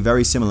holds a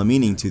very similar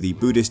meaning to the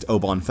Buddhist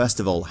Obon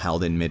festival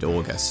held in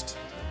mid-August.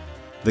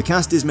 The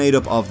cast is made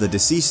up of the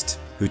deceased,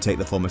 who take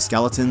the form of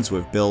skeletons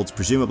with builds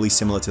presumably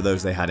similar to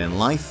those they had in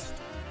life,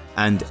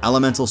 and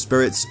elemental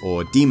spirits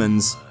or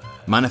demons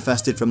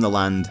manifested from the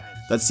land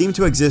that seem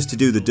to exist to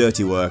do the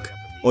dirty work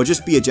or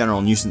just be a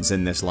general nuisance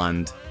in this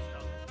land.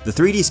 The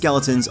 3D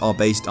skeletons are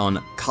based on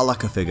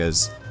Kalaka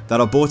figures that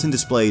are bought and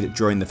displayed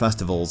during the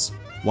festivals,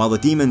 while the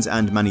demons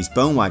and Manny's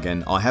Bone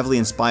Wagon are heavily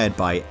inspired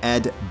by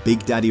Ed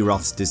Big Daddy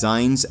Roth's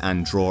designs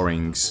and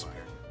drawings.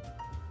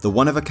 The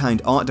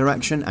one-of-a-kind art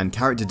direction and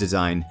character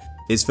design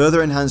is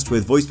further enhanced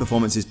with voice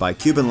performances by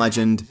Cuban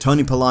legend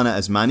Tony Polana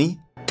as Manny.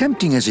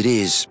 Tempting as it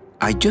is,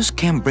 I just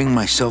can't bring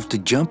myself to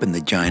jump in the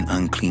giant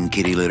unclean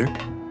kitty litter.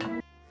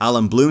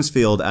 Alan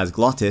Bloomsfield as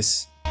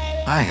Glottis.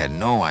 I had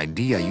no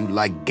idea you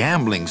liked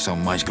gambling so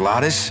much,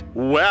 Glottis.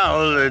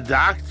 Well, the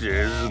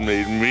doctors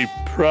made me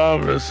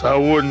promise I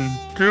wouldn't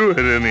do it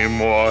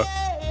anymore.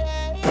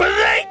 But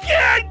they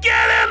can't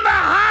get in the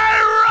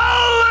high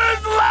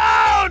rollers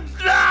load,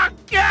 now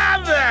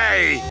can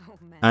they?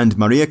 And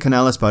Maria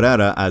Canales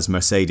Barrera as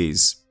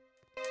Mercedes.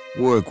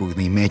 Work with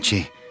me,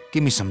 Meche.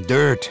 Give me some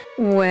dirt.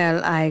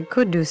 Well, I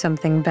could do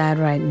something bad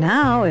right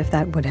now if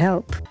that would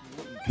help.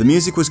 The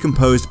music was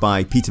composed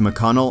by Peter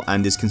McConnell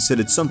and is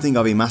considered something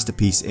of a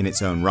masterpiece in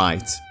its own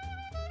right.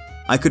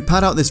 I could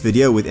pad out this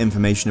video with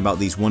information about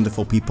these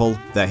wonderful people,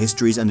 their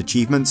histories and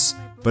achievements,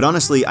 but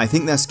honestly I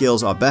think their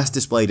skills are best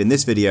displayed in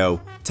this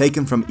video,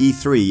 taken from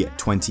E3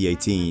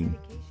 2018.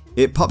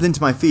 It popped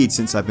into my feed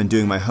since I've been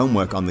doing my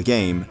homework on the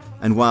game,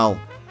 and well,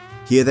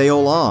 here they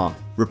all are,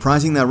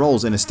 reprising their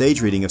roles in a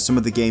stage reading of some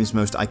of the game's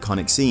most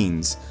iconic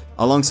scenes,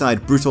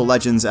 alongside Brutal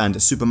Legends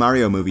and Super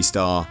Mario movie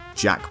star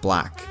Jack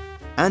Black,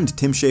 and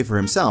Tim Schafer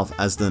himself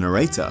as the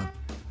narrator.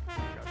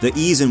 The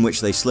ease in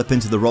which they slip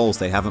into the roles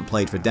they haven't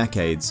played for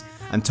decades,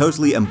 and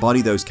totally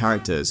embody those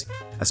characters,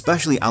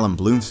 especially Alan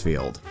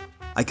Bloomsfield.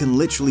 I can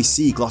literally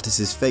see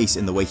Glottis' face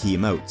in the way he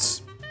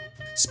emotes.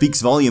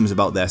 Speaks volumes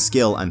about their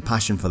skill and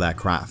passion for their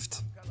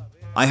craft.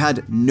 I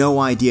had no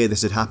idea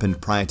this had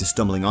happened prior to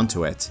stumbling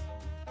onto it,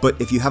 but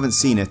if you haven't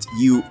seen it,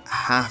 you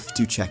have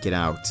to check it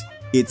out.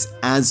 It's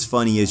as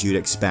funny as you'd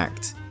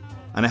expect.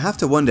 And I have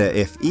to wonder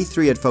if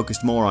E3 had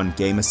focused more on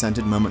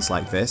gamer-centered moments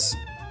like this,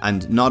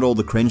 and not all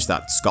the cringe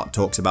that Scott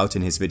talks about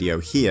in his video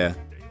here,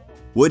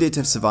 would it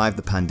have survived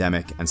the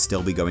pandemic and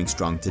still be going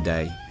strong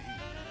today?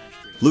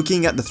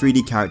 Looking at the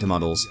 3D character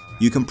models,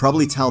 you can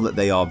probably tell that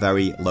they are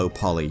very low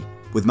poly,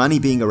 with Manny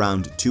being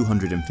around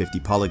 250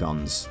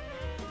 polygons.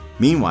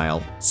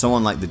 Meanwhile,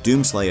 someone like the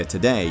Doomslayer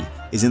today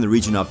is in the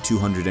region of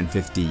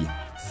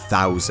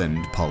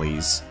 250,000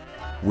 polys,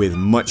 with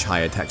much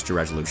higher texture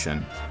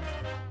resolution.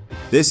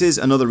 This is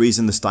another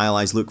reason the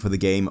stylized look for the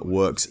game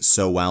works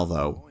so well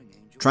though.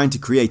 Trying to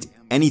create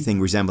anything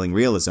resembling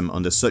realism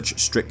under such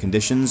strict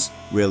conditions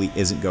really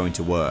isn't going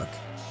to work.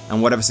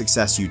 And whatever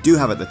success you do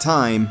have at the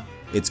time,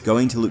 it's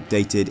going to look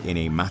dated in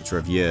a matter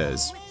of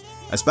years.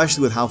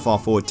 Especially with how far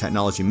forward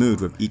technology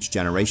moved with each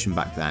generation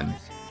back then.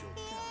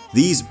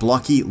 These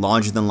blocky,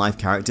 larger-than-life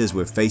characters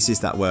with faces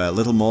that were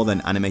little more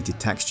than animated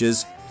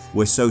textures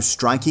were so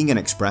striking and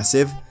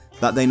expressive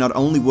that they not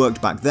only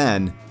worked back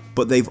then,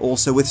 but they've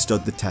also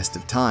withstood the test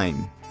of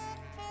time.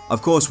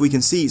 Of course, we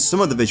can see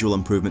some of the visual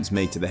improvements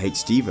made to the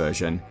HD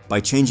version by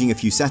changing a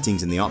few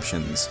settings in the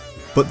options,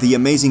 but the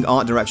amazing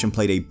art direction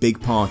played a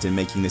big part in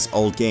making this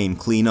old game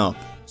clean up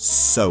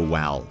so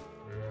well.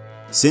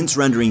 Since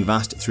rendering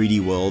vast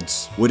 3D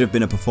worlds would have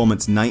been a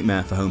performance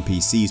nightmare for home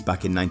PCs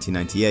back in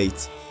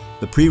 1998,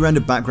 the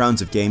pre-rendered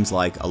backgrounds of games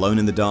like Alone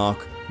in the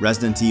Dark,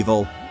 Resident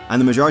Evil,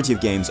 and the majority of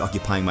games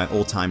occupying my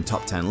all-time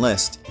top 10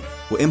 list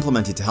were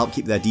implemented to help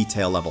keep their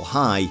detail level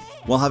high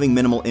while having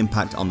minimal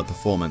impact on the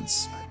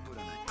performance.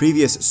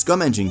 Previous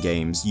Scum Engine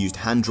games used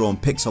hand-drawn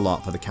pixel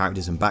art for the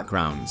characters and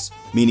backgrounds,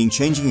 meaning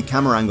changing a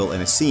camera angle in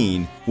a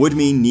scene would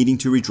mean needing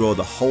to redraw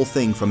the whole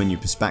thing from a new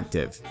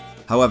perspective.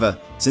 However,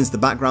 since the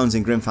backgrounds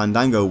in Grim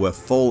Fandango were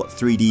full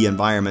 3D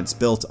environments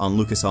built on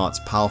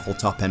LucasArts' powerful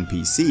top-end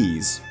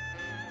PCs,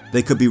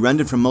 they could be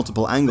rendered from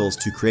multiple angles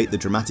to create the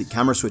dramatic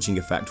camera switching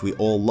effect we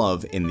all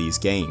love in these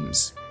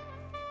games.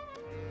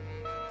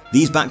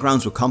 These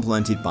backgrounds were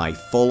complemented by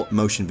full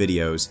motion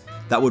videos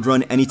that would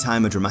run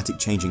anytime a dramatic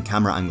change in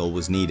camera angle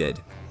was needed.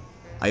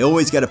 I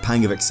always get a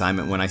pang of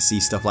excitement when I see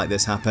stuff like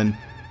this happen.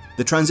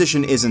 The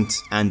transition isn't,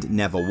 and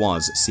never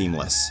was,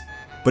 seamless,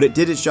 but it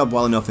did its job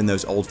well enough in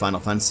those old Final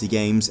Fantasy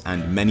games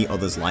and many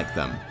others like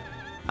them.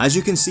 As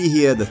you can see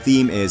here, the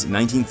theme is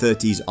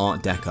 1930s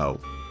Art Deco,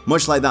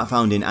 much like that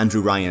found in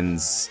Andrew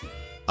Ryan's,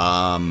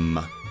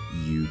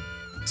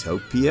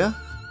 Utopia?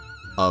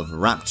 Of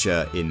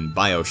Rapture in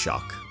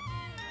BioShock.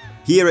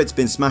 Here it's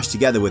been smashed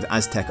together with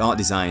Aztec art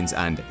designs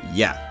and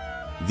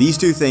yeah, these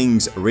two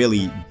things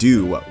really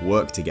do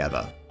work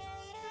together.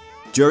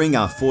 During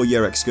our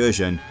 4-year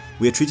excursion,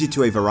 we are treated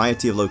to a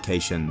variety of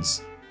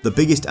locations, the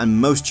biggest and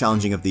most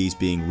challenging of these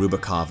being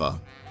Rubacava.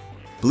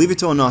 Believe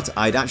it or not,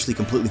 I'd actually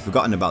completely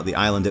forgotten about the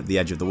island at the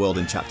edge of the world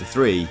in Chapter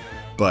 3,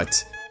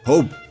 but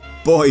oh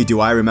boy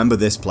do I remember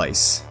this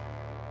place.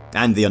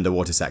 And the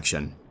underwater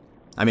section.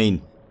 I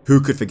mean, who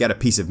could forget a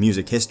piece of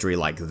music history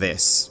like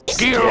this?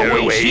 Scare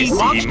away sea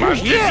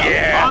monsters,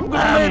 yeah! I'm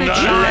gonna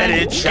let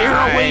it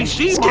shine!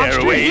 Scare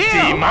away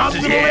sea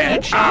monsters, yeah!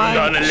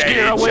 I'm gonna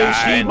let it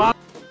shine!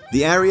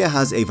 The area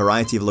has a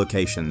variety of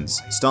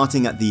locations,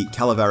 starting at the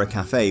Calavera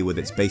Cafe with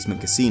its basement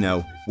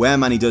casino, where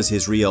Manny does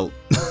his real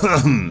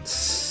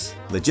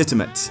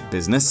legitimate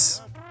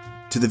business,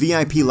 to the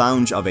VIP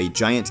lounge of a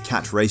giant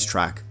cat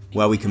racetrack,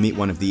 where we can meet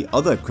one of the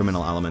other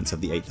criminal elements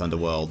of the 8th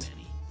Underworld.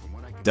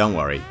 Don't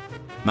worry,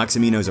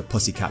 Maximino's a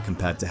pussycat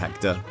compared to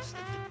Hector.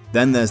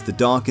 Then there's the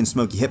dark and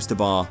smoky hipster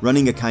bar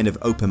running a kind of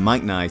open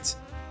mic night,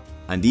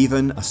 and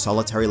even a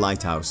solitary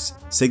lighthouse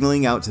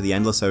signaling out to the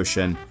endless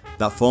ocean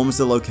that forms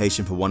the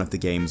location for one of the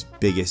game's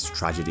biggest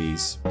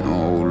tragedies.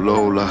 Oh,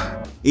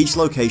 Lola. Each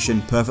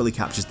location perfectly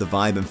captures the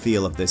vibe and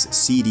feel of this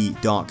seedy,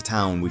 dark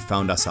town we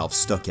found ourselves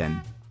stuck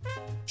in.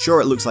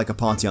 Sure, it looks like a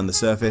party on the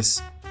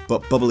surface,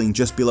 but bubbling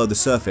just below the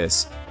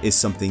surface is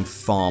something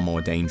far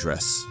more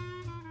dangerous.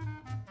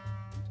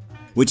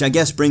 Which I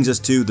guess brings us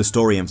to the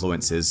story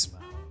influences.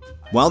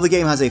 While the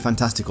game has a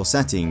fantastical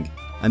setting,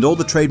 and all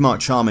the trademark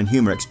charm and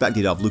humour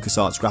expected of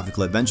LucasArts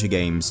graphical adventure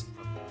games,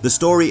 the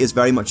story is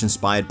very much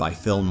inspired by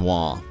film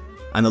noir,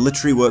 and the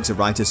literary works of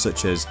writers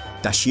such as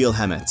Dashiell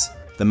Hammett,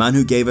 the man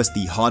who gave us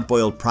the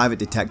hard-boiled private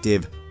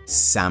detective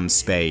Sam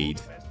Spade.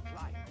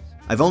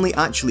 I've only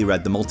actually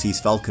read The Maltese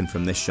Falcon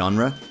from this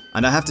genre,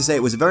 and I have to say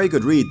it was a very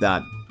good read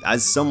that,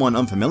 as someone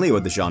unfamiliar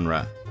with the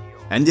genre,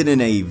 ended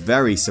in a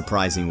very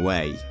surprising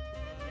way.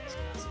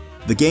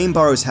 The game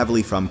borrows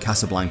heavily from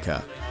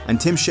Casablanca, and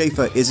Tim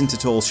Schafer isn't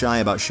at all shy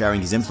about sharing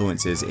his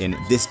influences in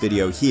this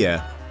video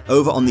here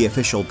over on the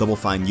official Double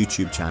Fine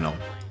YouTube channel.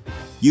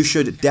 You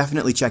should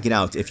definitely check it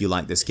out if you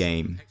like this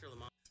game.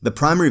 The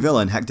primary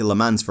villain, Hector Le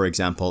Mans, for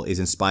example, is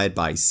inspired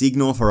by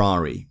Signor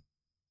Ferrari.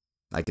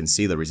 I can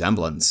see the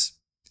resemblance.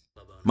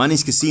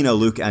 Manny's casino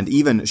look and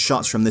even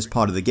shots from this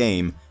part of the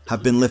game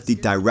have been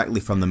lifted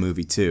directly from the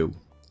movie too.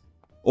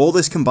 All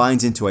this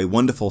combines into a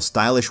wonderful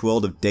stylish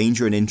world of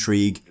danger and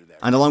intrigue,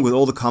 and along with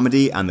all the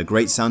comedy and the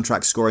great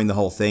soundtrack scoring the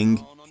whole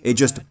thing, it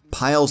just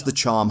piles the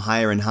charm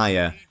higher and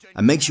higher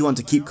and makes you want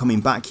to keep coming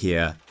back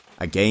here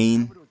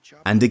again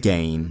and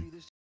again.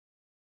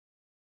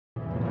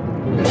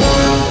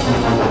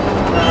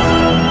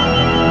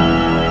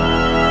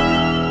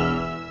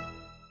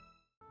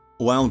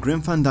 While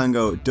Grim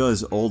Fandango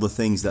does all the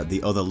things that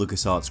the other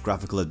LucasArts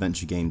graphical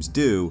adventure games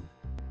do,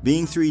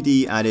 being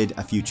 3D added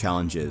a few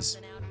challenges.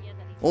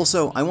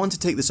 Also, I want to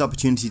take this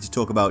opportunity to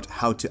talk about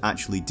how to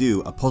actually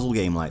do a puzzle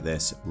game like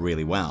this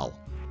really well.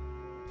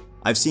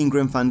 I've seen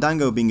Grim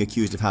Fandango being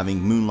accused of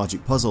having moon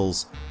logic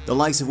puzzles, the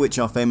likes of which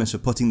are famous for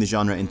putting the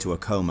genre into a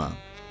coma.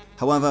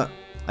 However,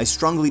 I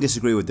strongly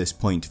disagree with this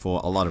point for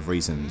a lot of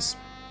reasons.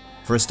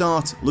 For a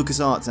start,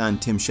 LucasArts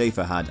and Tim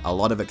Schafer had a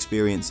lot of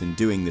experience in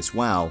doing this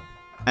well,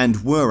 and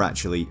were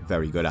actually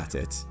very good at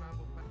it.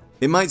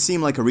 It might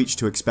seem like a reach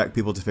to expect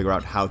people to figure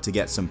out how to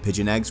get some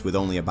pigeon eggs with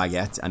only a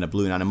baguette and a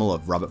balloon animal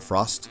of Robert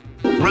Frost.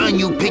 Run,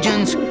 you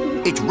pigeons!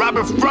 It's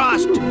Robert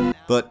Frost!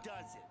 But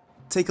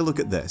take a look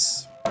at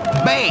this.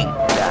 Bang!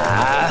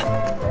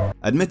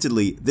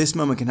 Admittedly, this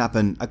moment can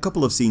happen a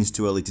couple of scenes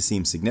too early to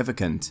seem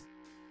significant,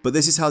 but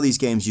this is how these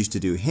games used to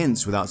do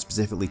hints without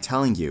specifically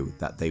telling you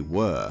that they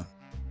were.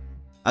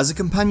 As a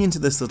companion to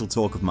this little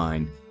talk of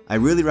mine, I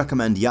really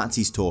recommend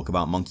Yahtzee's talk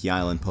about Monkey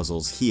Island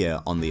puzzles here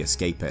on The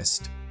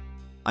Escapist.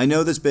 I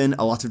know there's been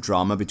a lot of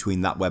drama between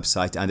that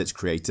website and its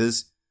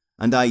creators,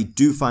 and I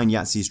do find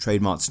Yahtzee's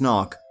trademark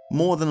snark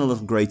more than a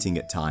little grating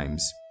at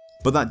times,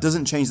 but that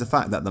doesn't change the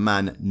fact that the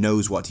man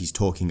knows what he's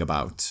talking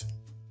about.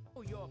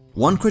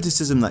 One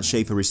criticism that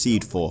Schafer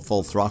received for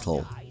Full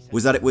Throttle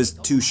was that it was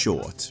too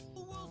short.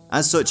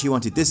 As such, he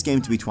wanted this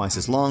game to be twice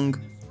as long,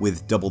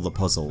 with double the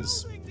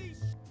puzzles.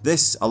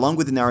 This, along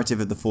with the narrative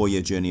of the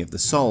 4-year journey of the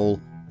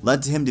soul,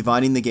 led to him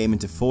dividing the game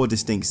into 4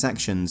 distinct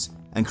sections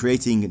and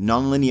creating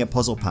non-linear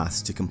puzzle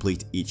paths to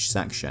complete each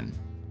section.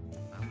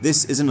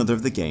 This is another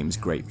of the game's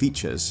great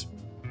features.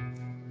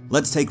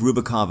 Let's take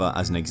Rubicava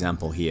as an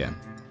example here.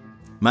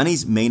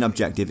 Manny's main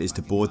objective is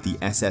to board the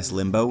SS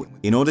Limbo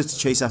in order to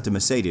chase after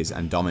Mercedes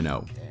and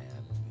Domino.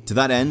 To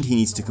that end, he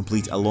needs to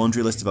complete a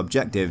laundry list of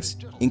objectives,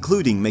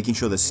 including making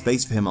sure there's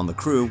space for him on the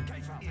crew,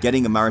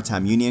 getting a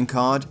Maritime Union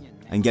card,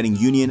 and getting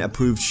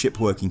Union-approved ship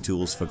working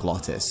tools for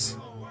Glottis.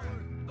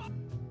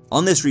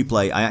 On this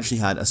replay, I actually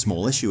had a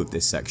small issue with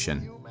this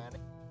section.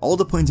 All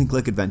the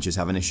point-and-click adventures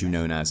have an issue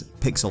known as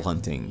pixel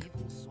hunting.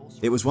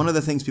 It was one of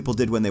the things people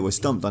did when they were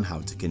stumped on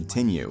how to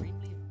continue.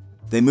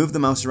 They moved the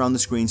mouse around the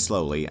screen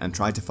slowly and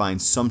tried to find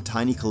some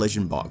tiny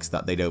collision box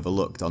that they'd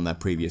overlooked on their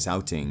previous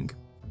outing.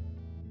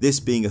 This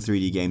being a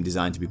 3D game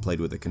designed to be played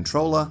with a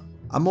controller,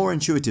 a more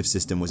intuitive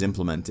system was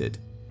implemented.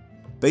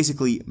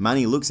 Basically,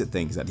 Manny looks at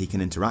things that he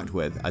can interact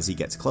with as he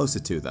gets closer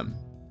to them.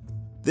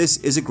 This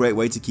is a great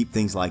way to keep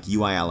things like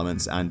UI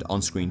elements and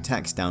on-screen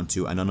text down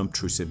to an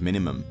unobtrusive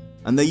minimum,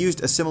 and they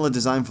used a similar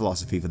design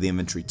philosophy for the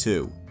inventory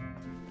too.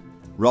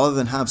 Rather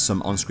than have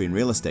some on-screen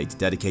real estate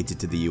dedicated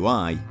to the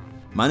UI,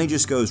 Manny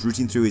just goes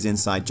rooting through his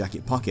inside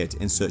jacket pocket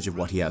in search of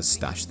what he has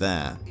stashed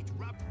there.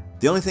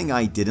 The only thing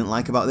I didn't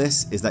like about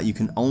this is that you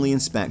can only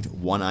inspect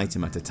one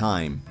item at a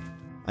time,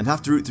 and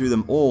have to root through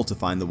them all to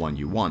find the one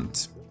you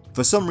want.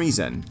 For some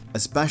reason,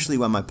 especially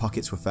when my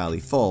pockets were fairly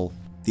full,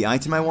 the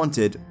item I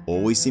wanted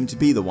always seemed to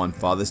be the one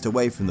farthest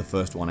away from the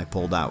first one I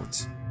pulled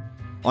out.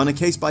 On a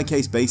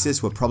case-by-case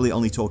basis, we're probably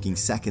only talking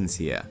seconds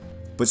here,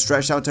 but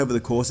stretched out over the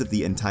course of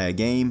the entire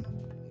game,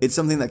 it's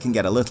something that can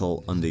get a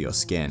little under your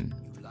skin.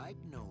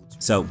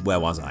 So where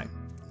was I?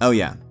 Oh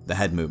yeah, the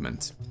head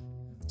movement.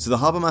 So the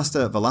Harbour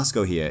Master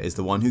Velasco here is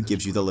the one who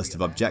gives you the list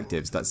of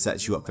objectives that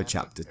sets you up for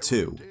Chapter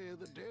 2.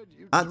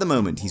 At the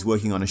moment, he's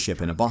working on a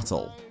ship in a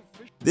bottle.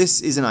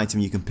 This is an item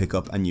you can pick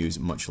up and use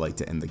much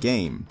later in the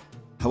game.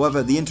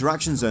 However, the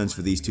interaction zones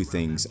for these two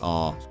things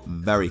are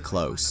very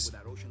close.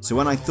 So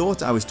when I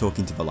thought I was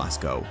talking to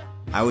Velasco,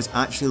 I was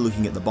actually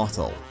looking at the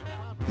bottle,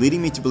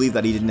 leading me to believe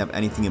that he didn't have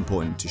anything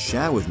important to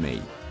share with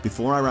me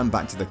before I ran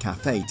back to the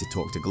cafe to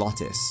talk to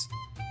Glottis.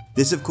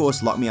 This of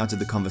course locked me out of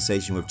the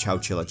conversation with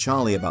Chowchilla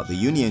Charlie about the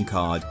Union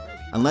card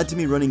and led to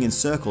me running in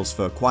circles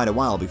for quite a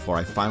while before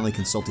I finally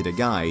consulted a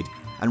guide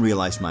and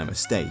realised my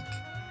mistake.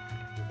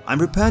 I'm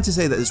prepared to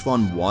say that this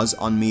one was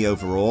on me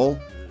overall,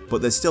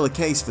 but there's still a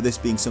case for this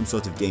being some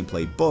sort of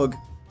gameplay bug,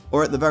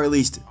 or at the very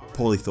least,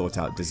 poorly thought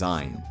out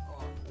design.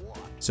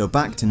 So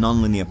back to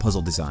non-linear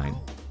puzzle design.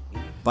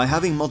 By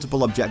having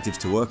multiple objectives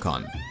to work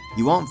on,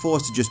 you aren't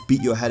forced to just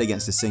beat your head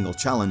against a single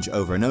challenge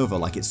over and over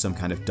like it's some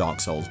kind of Dark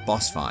Souls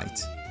boss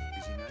fight.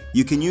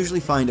 You can usually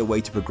find a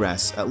way to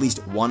progress at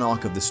least one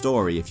arc of the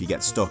story if you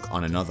get stuck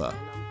on another.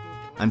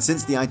 And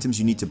since the items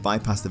you need to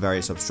bypass the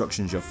various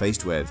obstructions you're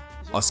faced with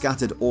are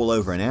scattered all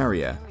over an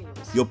area,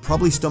 you'll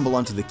probably stumble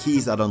onto the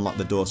keys that unlock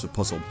the doors for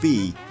Puzzle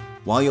B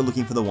while you're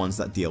looking for the ones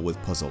that deal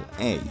with Puzzle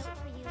A.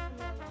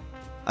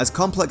 As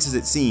complex as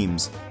it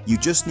seems, you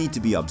just need to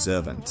be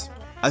observant.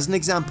 As an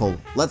example,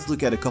 let's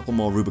look at a couple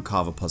more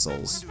Rubicava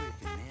puzzles.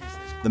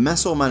 The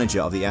Messor manager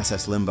of the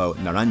SS Limbo,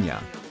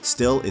 Naranja,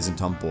 still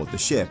isn't on board the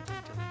ship,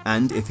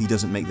 and if he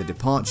doesn't make the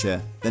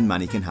departure, then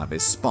Manny can have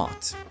his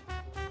spot.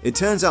 It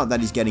turns out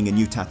that he's getting a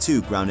new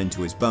tattoo ground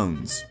into his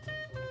bones.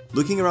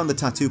 Looking around the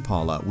tattoo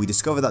parlor, we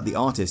discover that the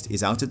artist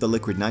is out of the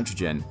liquid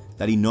nitrogen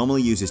that he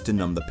normally uses to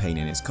numb the pain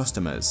in his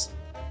customers.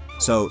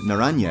 So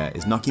Naranja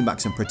is knocking back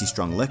some pretty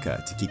strong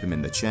liquor to keep him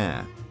in the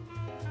chair.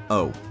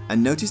 Oh,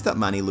 and notice that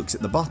Manny looks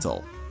at the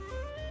bottle.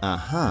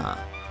 Aha,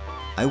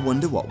 I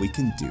wonder what we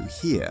can do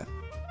here.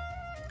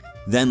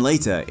 Then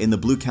later, in the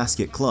Blue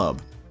Casket Club,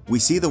 we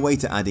see the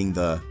waiter adding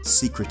the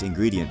secret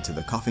ingredient to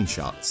the coffin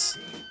shots,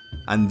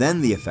 and then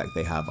the effect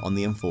they have on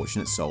the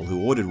unfortunate soul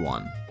who ordered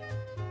one.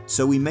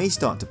 So we may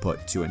start to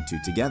put 2 and 2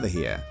 together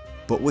here,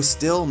 but we're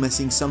still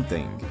missing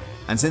something,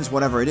 and since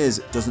whatever it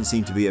is doesn't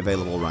seem to be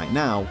available right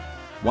now,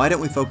 why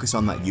don't we focus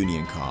on that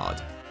Union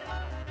card?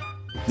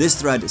 This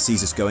thread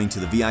sees us going to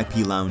the VIP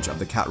lounge of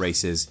the cat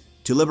races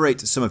to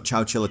liberate some of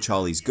Chowchilla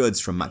Charlie's goods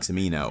from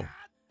Maximino,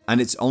 and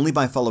it's only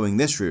by following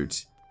this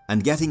route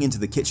and getting into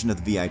the kitchen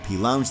of the VIP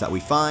lounge that we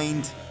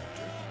find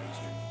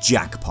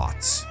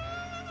jackpots.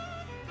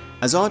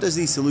 As odd as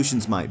these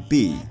solutions might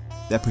be,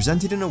 they're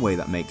presented in a way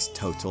that makes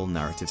total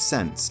narrative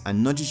sense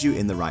and nudges you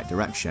in the right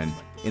direction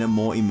in a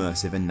more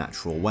immersive and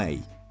natural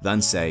way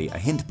than, say, a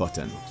hint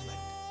button.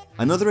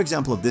 Another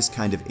example of this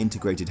kind of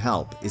integrated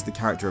help is the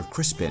character of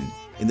Crispin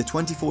in the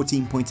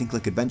 2014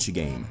 point-and-click adventure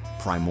game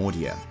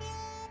Primordia.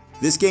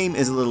 This game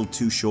is a little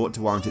too short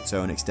to warrant its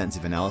own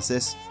extensive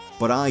analysis,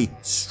 but I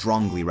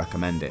strongly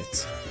recommend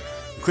it.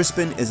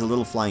 Crispin is a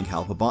little flying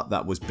helper bot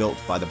that was built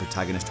by the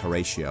protagonist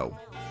Horatio.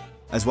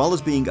 As well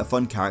as being a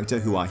fun character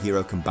who our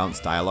hero can bounce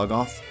dialogue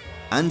off,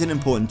 and an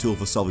important tool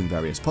for solving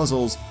various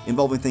puzzles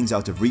involving things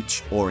out of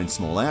reach or in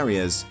small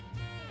areas,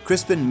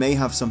 Crispin may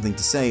have something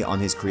to say on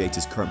his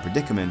creator's current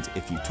predicament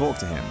if you talk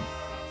to him,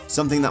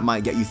 something that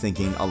might get you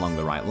thinking along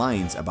the right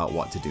lines about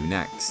what to do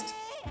next.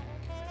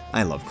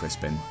 I love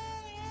Crispin.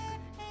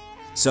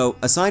 So,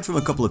 aside from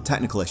a couple of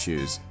technical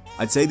issues,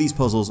 I'd say these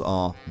puzzles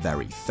are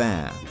very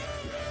fair.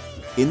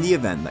 In the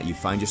event that you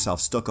find yourself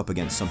stuck up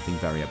against something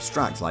very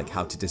abstract like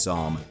how to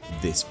disarm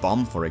this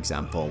bomb for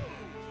example,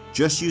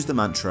 just use the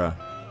mantra,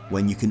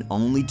 when you can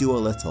only do a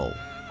little,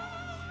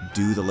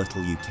 do the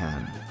little you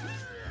can.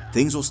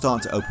 Things will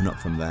start to open up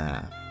from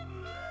there.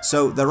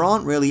 So there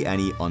aren't really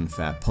any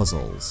unfair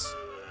puzzles.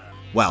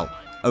 Well,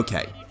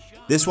 okay,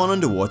 this one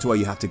underwater where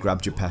you have to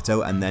grab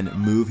Geppetto and then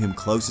move him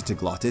closer to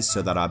Glottis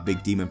so that our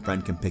big demon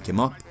friend can pick him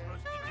up,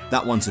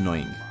 that one's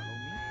annoying.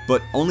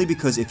 But only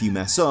because if you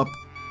mess up,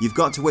 you've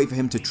got to wait for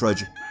him to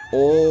trudge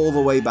all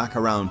the way back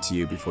around to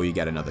you before you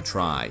get another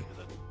try.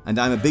 And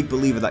I'm a big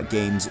believer that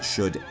games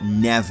should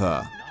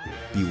never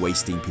be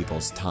wasting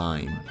people's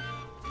time.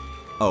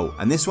 Oh,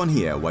 and this one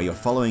here where you're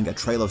following a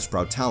trail of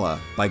Sproutella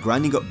by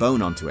grinding up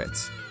bone onto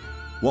it.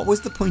 What was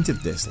the point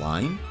of this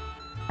line?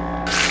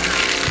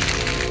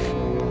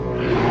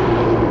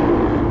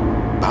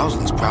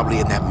 Bowsley's probably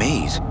in that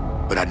maze,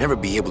 but I'd never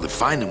be able to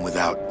find him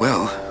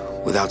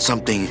without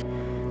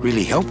something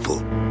really helpful.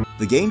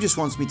 The game just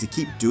wants me to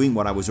keep doing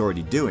what I was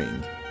already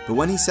doing, but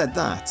when he said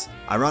that,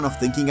 I ran off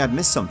thinking I'd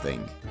missed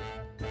something.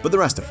 But the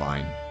rest are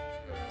fine.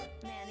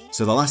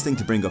 So the last thing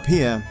to bring up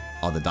here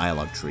are the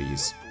dialogue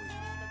trees.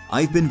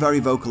 I've been very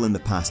vocal in the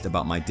past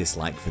about my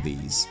dislike for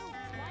these.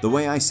 The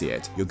way I see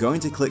it, you're going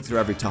to click through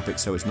every topic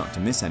so as not to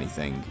miss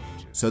anything,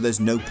 so there's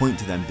no point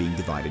to them being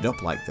divided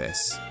up like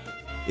this.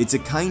 It's a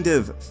kind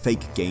of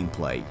fake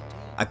gameplay,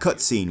 a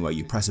cutscene where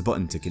you press a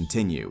button to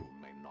continue,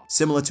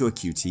 similar to a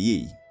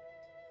QTE.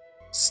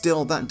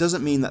 Still, that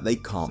doesn't mean that they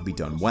can't be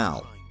done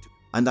well,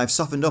 and I've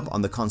softened up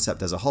on the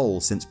concept as a whole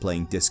since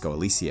playing Disco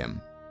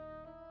Elysium.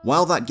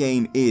 While that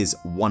game is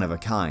one of a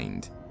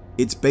kind,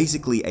 it's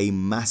basically a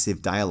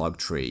massive dialogue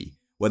tree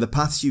where the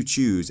paths you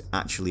choose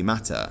actually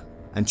matter,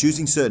 and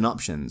choosing certain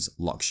options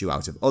locks you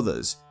out of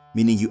others,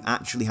 meaning you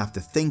actually have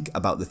to think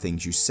about the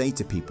things you say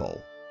to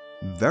people.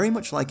 Very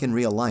much like in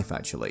real life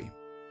actually.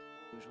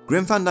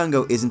 Grim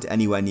Fandango isn't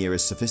anywhere near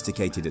as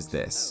sophisticated as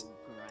this.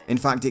 In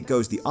fact, it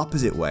goes the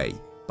opposite way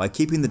by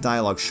keeping the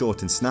dialogue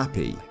short and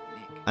snappy,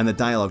 and the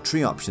dialogue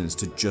tree options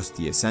to just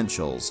the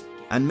essentials,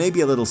 and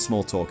maybe a little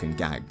small talk and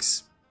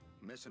gags.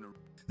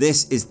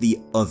 This is the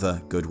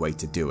other good way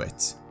to do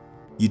it.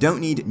 You don't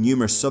need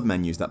numerous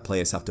submenus that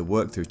players have to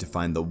work through to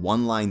find the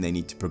one line they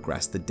need to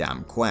progress the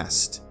damn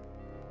quest.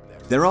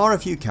 There are a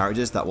few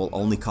characters that will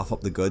only cough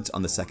up the goods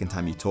on the second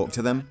time you talk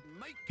to them.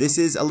 This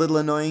is a little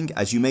annoying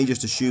as you may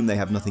just assume they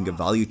have nothing of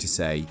value to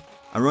say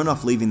and run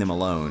off leaving them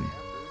alone.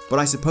 But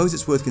I suppose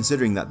it's worth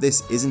considering that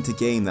this isn't a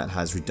game that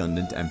has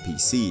redundant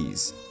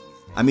NPCs.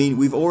 I mean,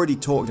 we've already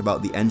talked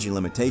about the engine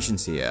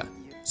limitations here,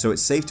 so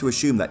it's safe to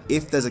assume that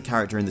if there's a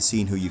character in the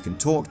scene who you can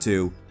talk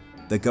to,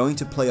 they're going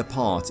to play a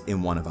part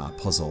in one of our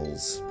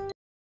puzzles.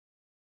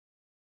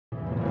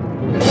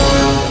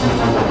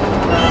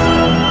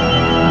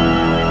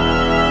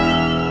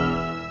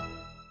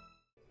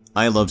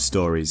 I love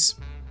stories.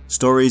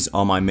 Stories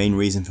are my main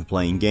reason for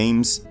playing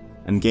games,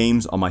 and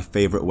games are my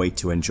favourite way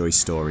to enjoy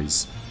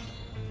stories.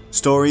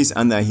 Stories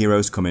and their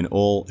heroes come in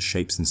all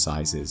shapes and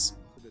sizes.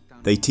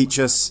 They teach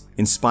us,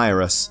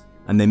 inspire us,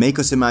 and they make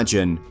us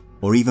imagine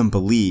or even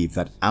believe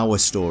that our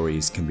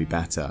stories can be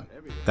better,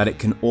 that it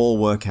can all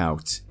work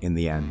out in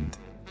the end.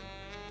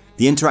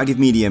 The interactive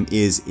medium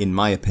is, in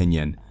my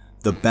opinion,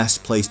 the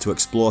best place to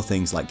explore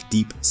things like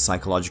deep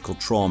psychological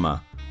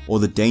trauma or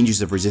the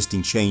dangers of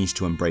resisting change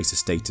to embrace a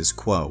status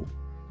quo.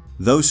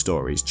 Those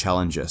stories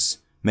challenge us,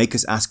 make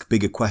us ask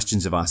bigger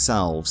questions of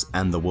ourselves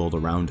and the world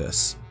around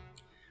us.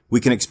 We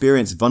can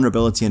experience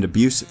vulnerability and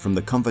abuse from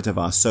the comfort of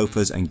our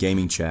sofas and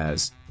gaming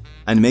chairs,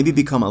 and maybe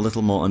become a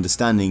little more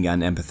understanding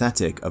and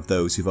empathetic of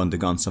those who've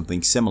undergone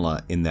something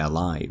similar in their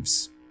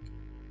lives.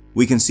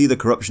 We can see the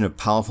corruption of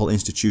powerful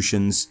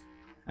institutions,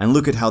 and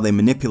look at how they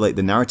manipulate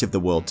the narrative of the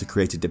world to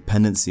create a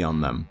dependency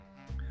on them,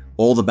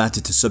 all the better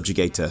to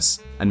subjugate us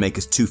and make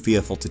us too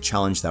fearful to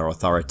challenge their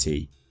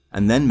authority,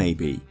 and then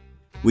maybe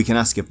we can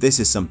ask if this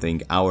is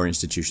something our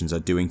institutions are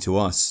doing to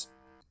us.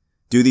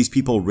 Do these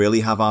people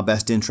really have our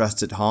best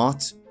interests at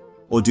heart?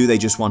 Or do they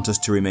just want us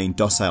to remain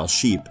docile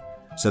sheep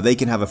so they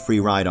can have a free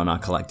ride on our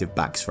collective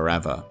backs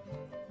forever?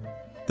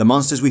 The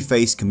monsters we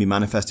face can be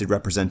manifested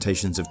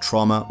representations of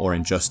trauma or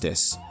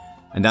injustice,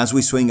 and as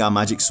we swing our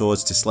magic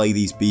swords to slay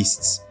these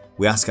beasts,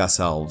 we ask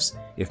ourselves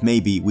if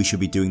maybe we should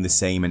be doing the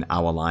same in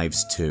our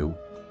lives too.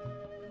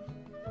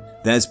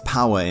 There's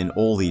power in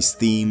all these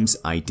themes,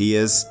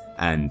 ideas,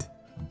 and,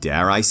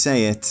 dare I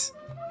say it,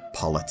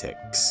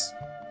 politics.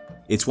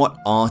 It's what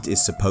art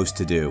is supposed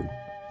to do.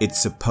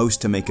 It's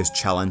supposed to make us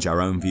challenge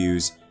our own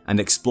views and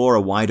explore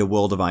a wider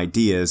world of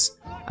ideas,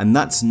 and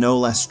that's no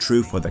less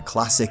true for the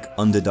classic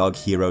underdog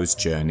hero's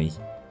journey.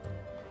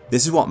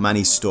 This is what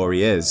Manny's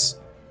story is.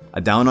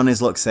 A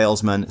down-on-his-luck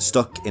salesman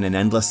stuck in an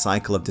endless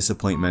cycle of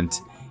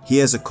disappointment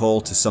hears a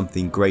call to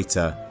something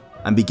greater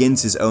and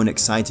begins his own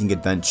exciting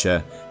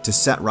adventure to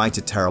set right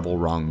a terrible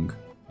wrong.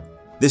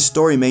 This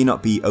story may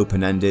not be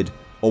open-ended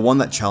or one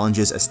that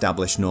challenges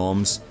established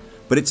norms,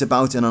 but it's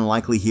about an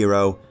unlikely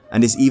hero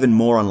and his even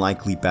more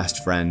unlikely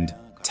best friend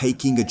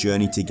taking a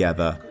journey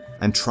together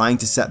and trying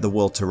to set the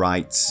world to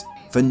rights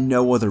for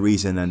no other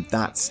reason than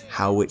that's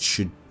how it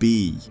should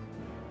be.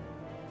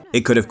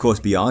 It could of course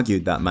be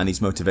argued that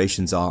Manny's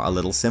motivations are a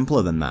little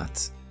simpler than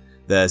that.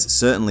 There's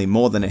certainly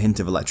more than a hint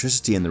of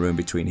electricity in the room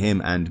between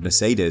him and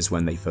Mercedes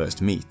when they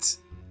first meet.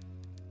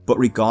 But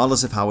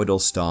regardless of how it all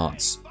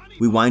starts,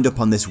 we wind up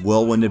on this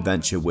whirlwind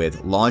adventure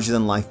with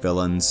larger-than-life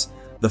villains,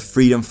 the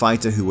freedom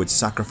fighter who would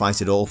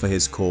sacrifice it all for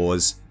his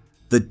cause,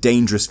 the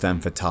dangerous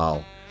femme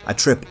fatale, a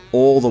trip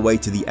all the way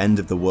to the end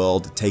of the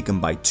world taken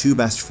by two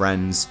best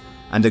friends,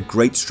 and a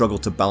great struggle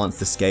to balance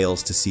the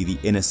scales to see the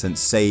innocent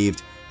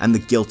saved and the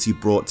guilty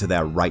brought to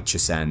their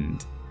righteous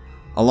end.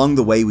 Along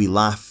the way we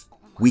laugh,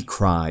 we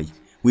cry,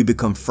 we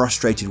become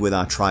frustrated with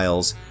our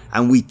trials,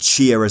 and we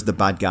cheer as the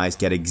bad guys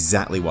get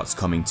exactly what's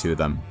coming to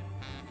them.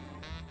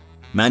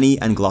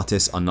 Manny and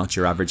Glottis are not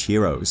your average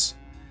heroes.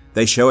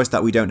 They show us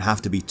that we don't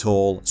have to be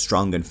tall,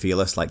 strong and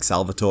fearless like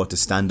Salvatore to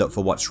stand up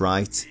for what's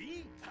right.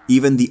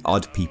 Even the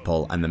odd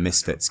people and the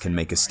misfits can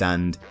make a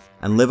stand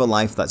and live a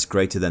life that's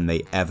greater than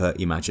they ever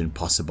imagined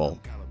possible.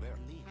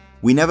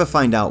 We never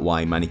find out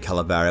why Manny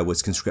Calavera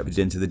was conscripted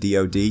into the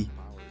DoD.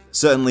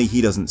 Certainly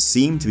he doesn't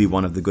seem to be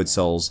one of the good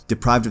souls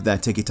deprived of their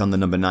ticket on the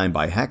number 9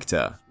 by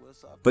Hector,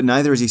 but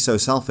neither is he so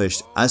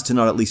selfish as to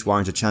not at least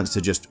warrant a chance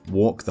to just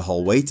walk the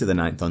whole way to the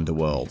 9th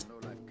Underworld.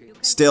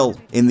 Still,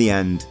 in the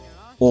end,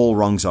 all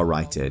wrongs are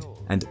righted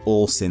and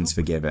all sins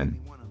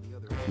forgiven.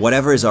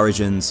 Whatever his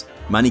origins,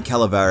 Manny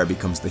Calavera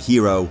becomes the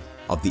hero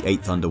of the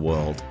 8th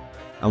Underworld,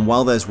 and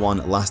while there's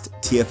one last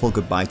tearful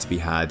goodbye to be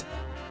had,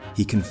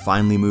 he can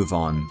finally move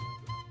on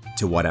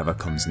to whatever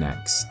comes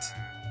next.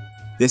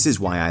 This is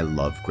why I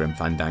love Grim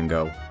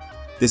Fandango.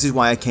 This is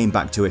why I came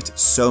back to it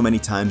so many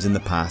times in the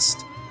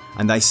past,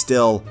 and I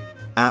still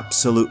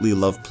absolutely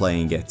love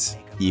playing it,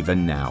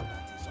 even now.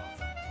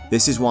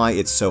 This is why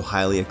it's so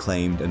highly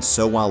acclaimed and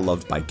so well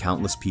loved by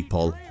countless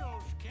people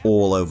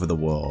all over the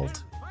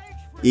world.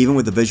 Even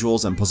with the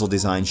visuals and puzzle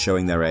design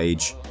showing their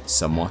age,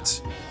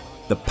 somewhat,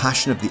 the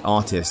passion of the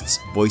artists,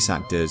 voice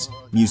actors,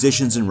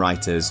 musicians and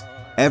writers,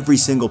 every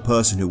single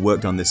person who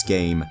worked on this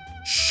game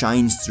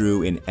shines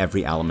through in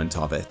every element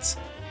of it.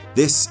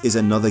 This is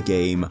another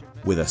game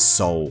with a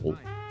soul.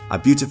 A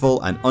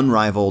beautiful and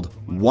unrivaled,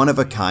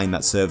 one-of-a-kind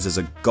that serves as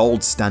a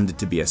gold standard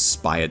to be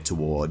aspired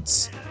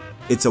towards.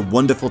 It's a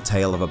wonderful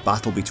tale of a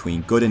battle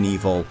between good and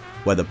evil,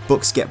 where the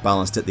books get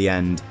balanced at the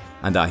end,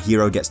 and our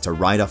hero gets to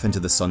ride off into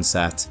the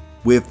sunset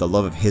with the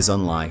love of his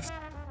own life.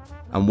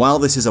 And while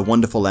this is a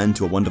wonderful end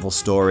to a wonderful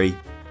story,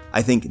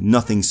 I think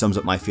nothing sums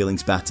up my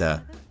feelings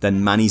better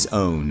than Manny's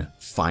own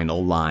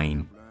final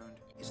line.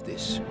 Is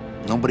this?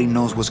 Nobody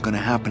knows what's gonna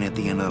happen at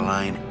the end of the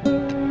line,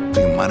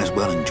 so you might as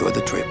well enjoy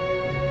the trip.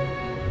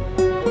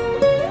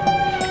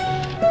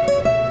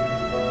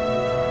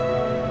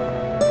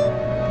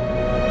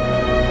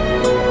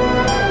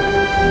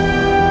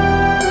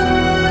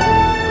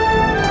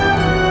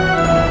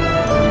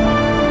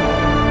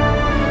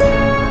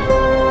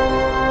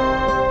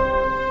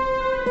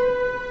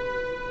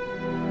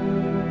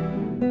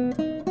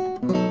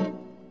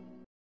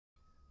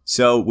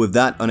 So with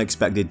that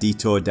unexpected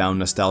detour down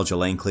nostalgia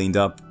lane cleaned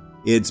up,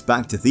 it's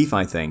back to Thief,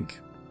 I think.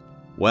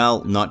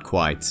 Well, not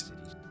quite.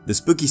 The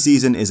spooky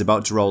season is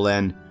about to roll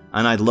in,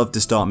 and I'd love to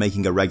start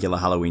making a regular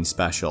Halloween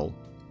special.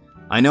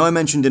 I know I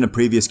mentioned in a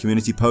previous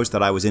community post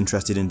that I was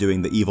interested in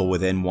doing The Evil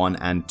Within 1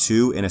 and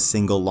 2 in a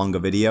single longer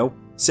video,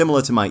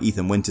 similar to my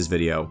Ethan Winters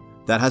video,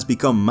 that has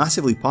become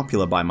massively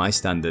popular by my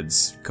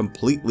standards,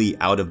 completely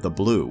out of the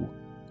blue.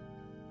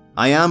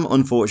 I am,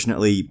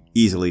 unfortunately,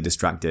 easily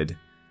distracted,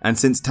 and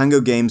since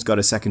Tango Games got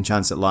a second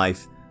chance at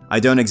life, I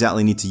don't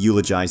exactly need to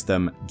eulogize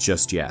them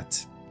just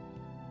yet.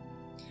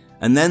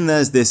 And then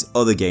there's this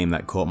other game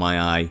that caught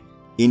my eye,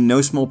 in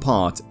no small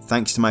part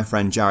thanks to my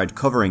friend Jared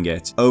covering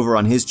it over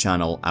on his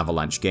channel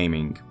Avalanche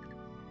Gaming.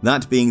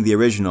 That being the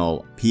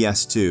original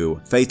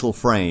PS2 Fatal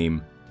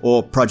Frame,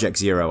 or Project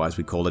Zero as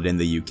we call it in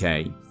the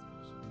UK.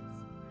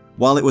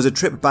 While it was a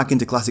trip back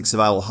into classic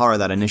survival horror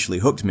that initially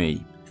hooked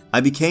me,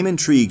 I became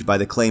intrigued by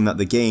the claim that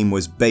the game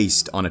was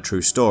based on a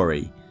true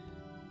story.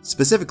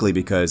 Specifically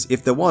because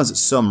if there was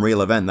some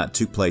real event that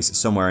took place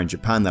somewhere in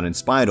Japan that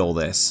inspired all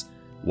this,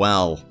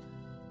 well,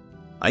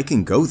 I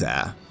can go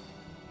there.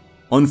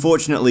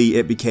 Unfortunately,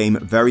 it became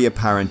very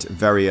apparent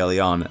very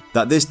early on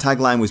that this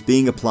tagline was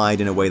being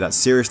applied in a way that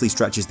seriously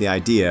stretches the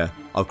idea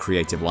of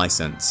creative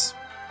license.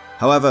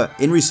 However,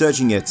 in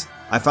researching it,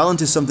 I fell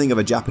into something of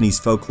a Japanese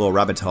folklore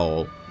rabbit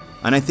hole,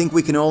 and I think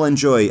we can all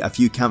enjoy a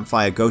few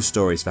campfire ghost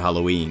stories for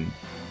Halloween.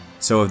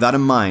 So with that in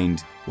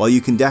mind, while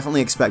you can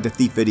definitely expect a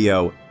Thief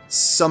video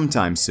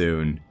sometime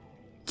soon,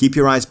 keep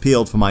your eyes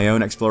peeled for my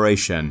own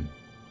exploration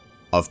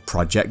of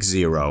Project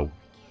Zero.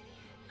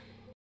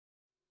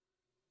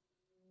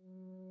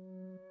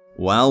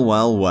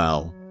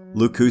 Well,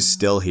 look who's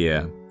still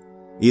here.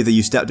 Either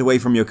you stepped away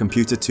from your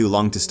computer too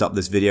long to stop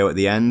this video at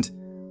the end,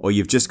 or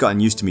you've just gotten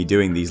used to me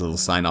doing these little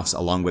sign-offs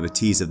along with a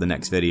tease of the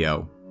next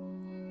video.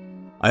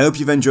 I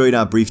hope you've enjoyed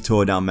our brief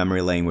tour down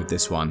memory lane with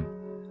this one.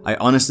 I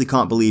honestly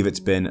can't believe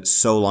it's been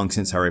so long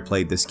since I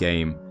replayed this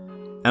game,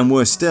 and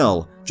worse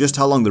still, just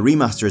how long the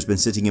remaster has been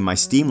sitting in my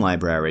Steam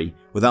library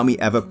without me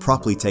ever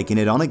properly taking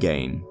it on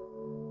again.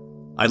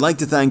 I'd like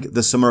to thank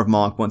the Summer of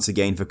Mark once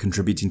again for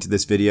contributing to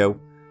this video,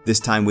 this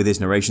time with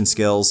his narration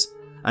skills,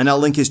 and I'll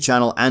link his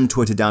channel and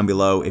Twitter down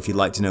below if you'd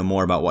like to know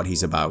more about what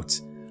he's about.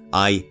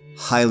 I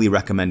highly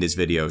recommend his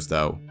videos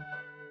though.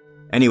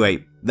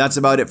 Anyway, that's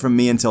about it from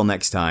me until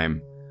next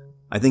time.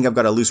 I think I've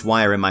got a loose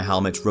wire in my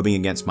helmet rubbing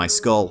against my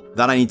skull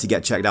that I need to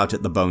get checked out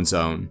at the Bone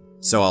Zone,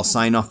 so I'll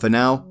sign off for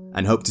now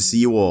and hope to see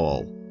you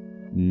all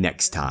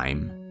next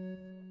time.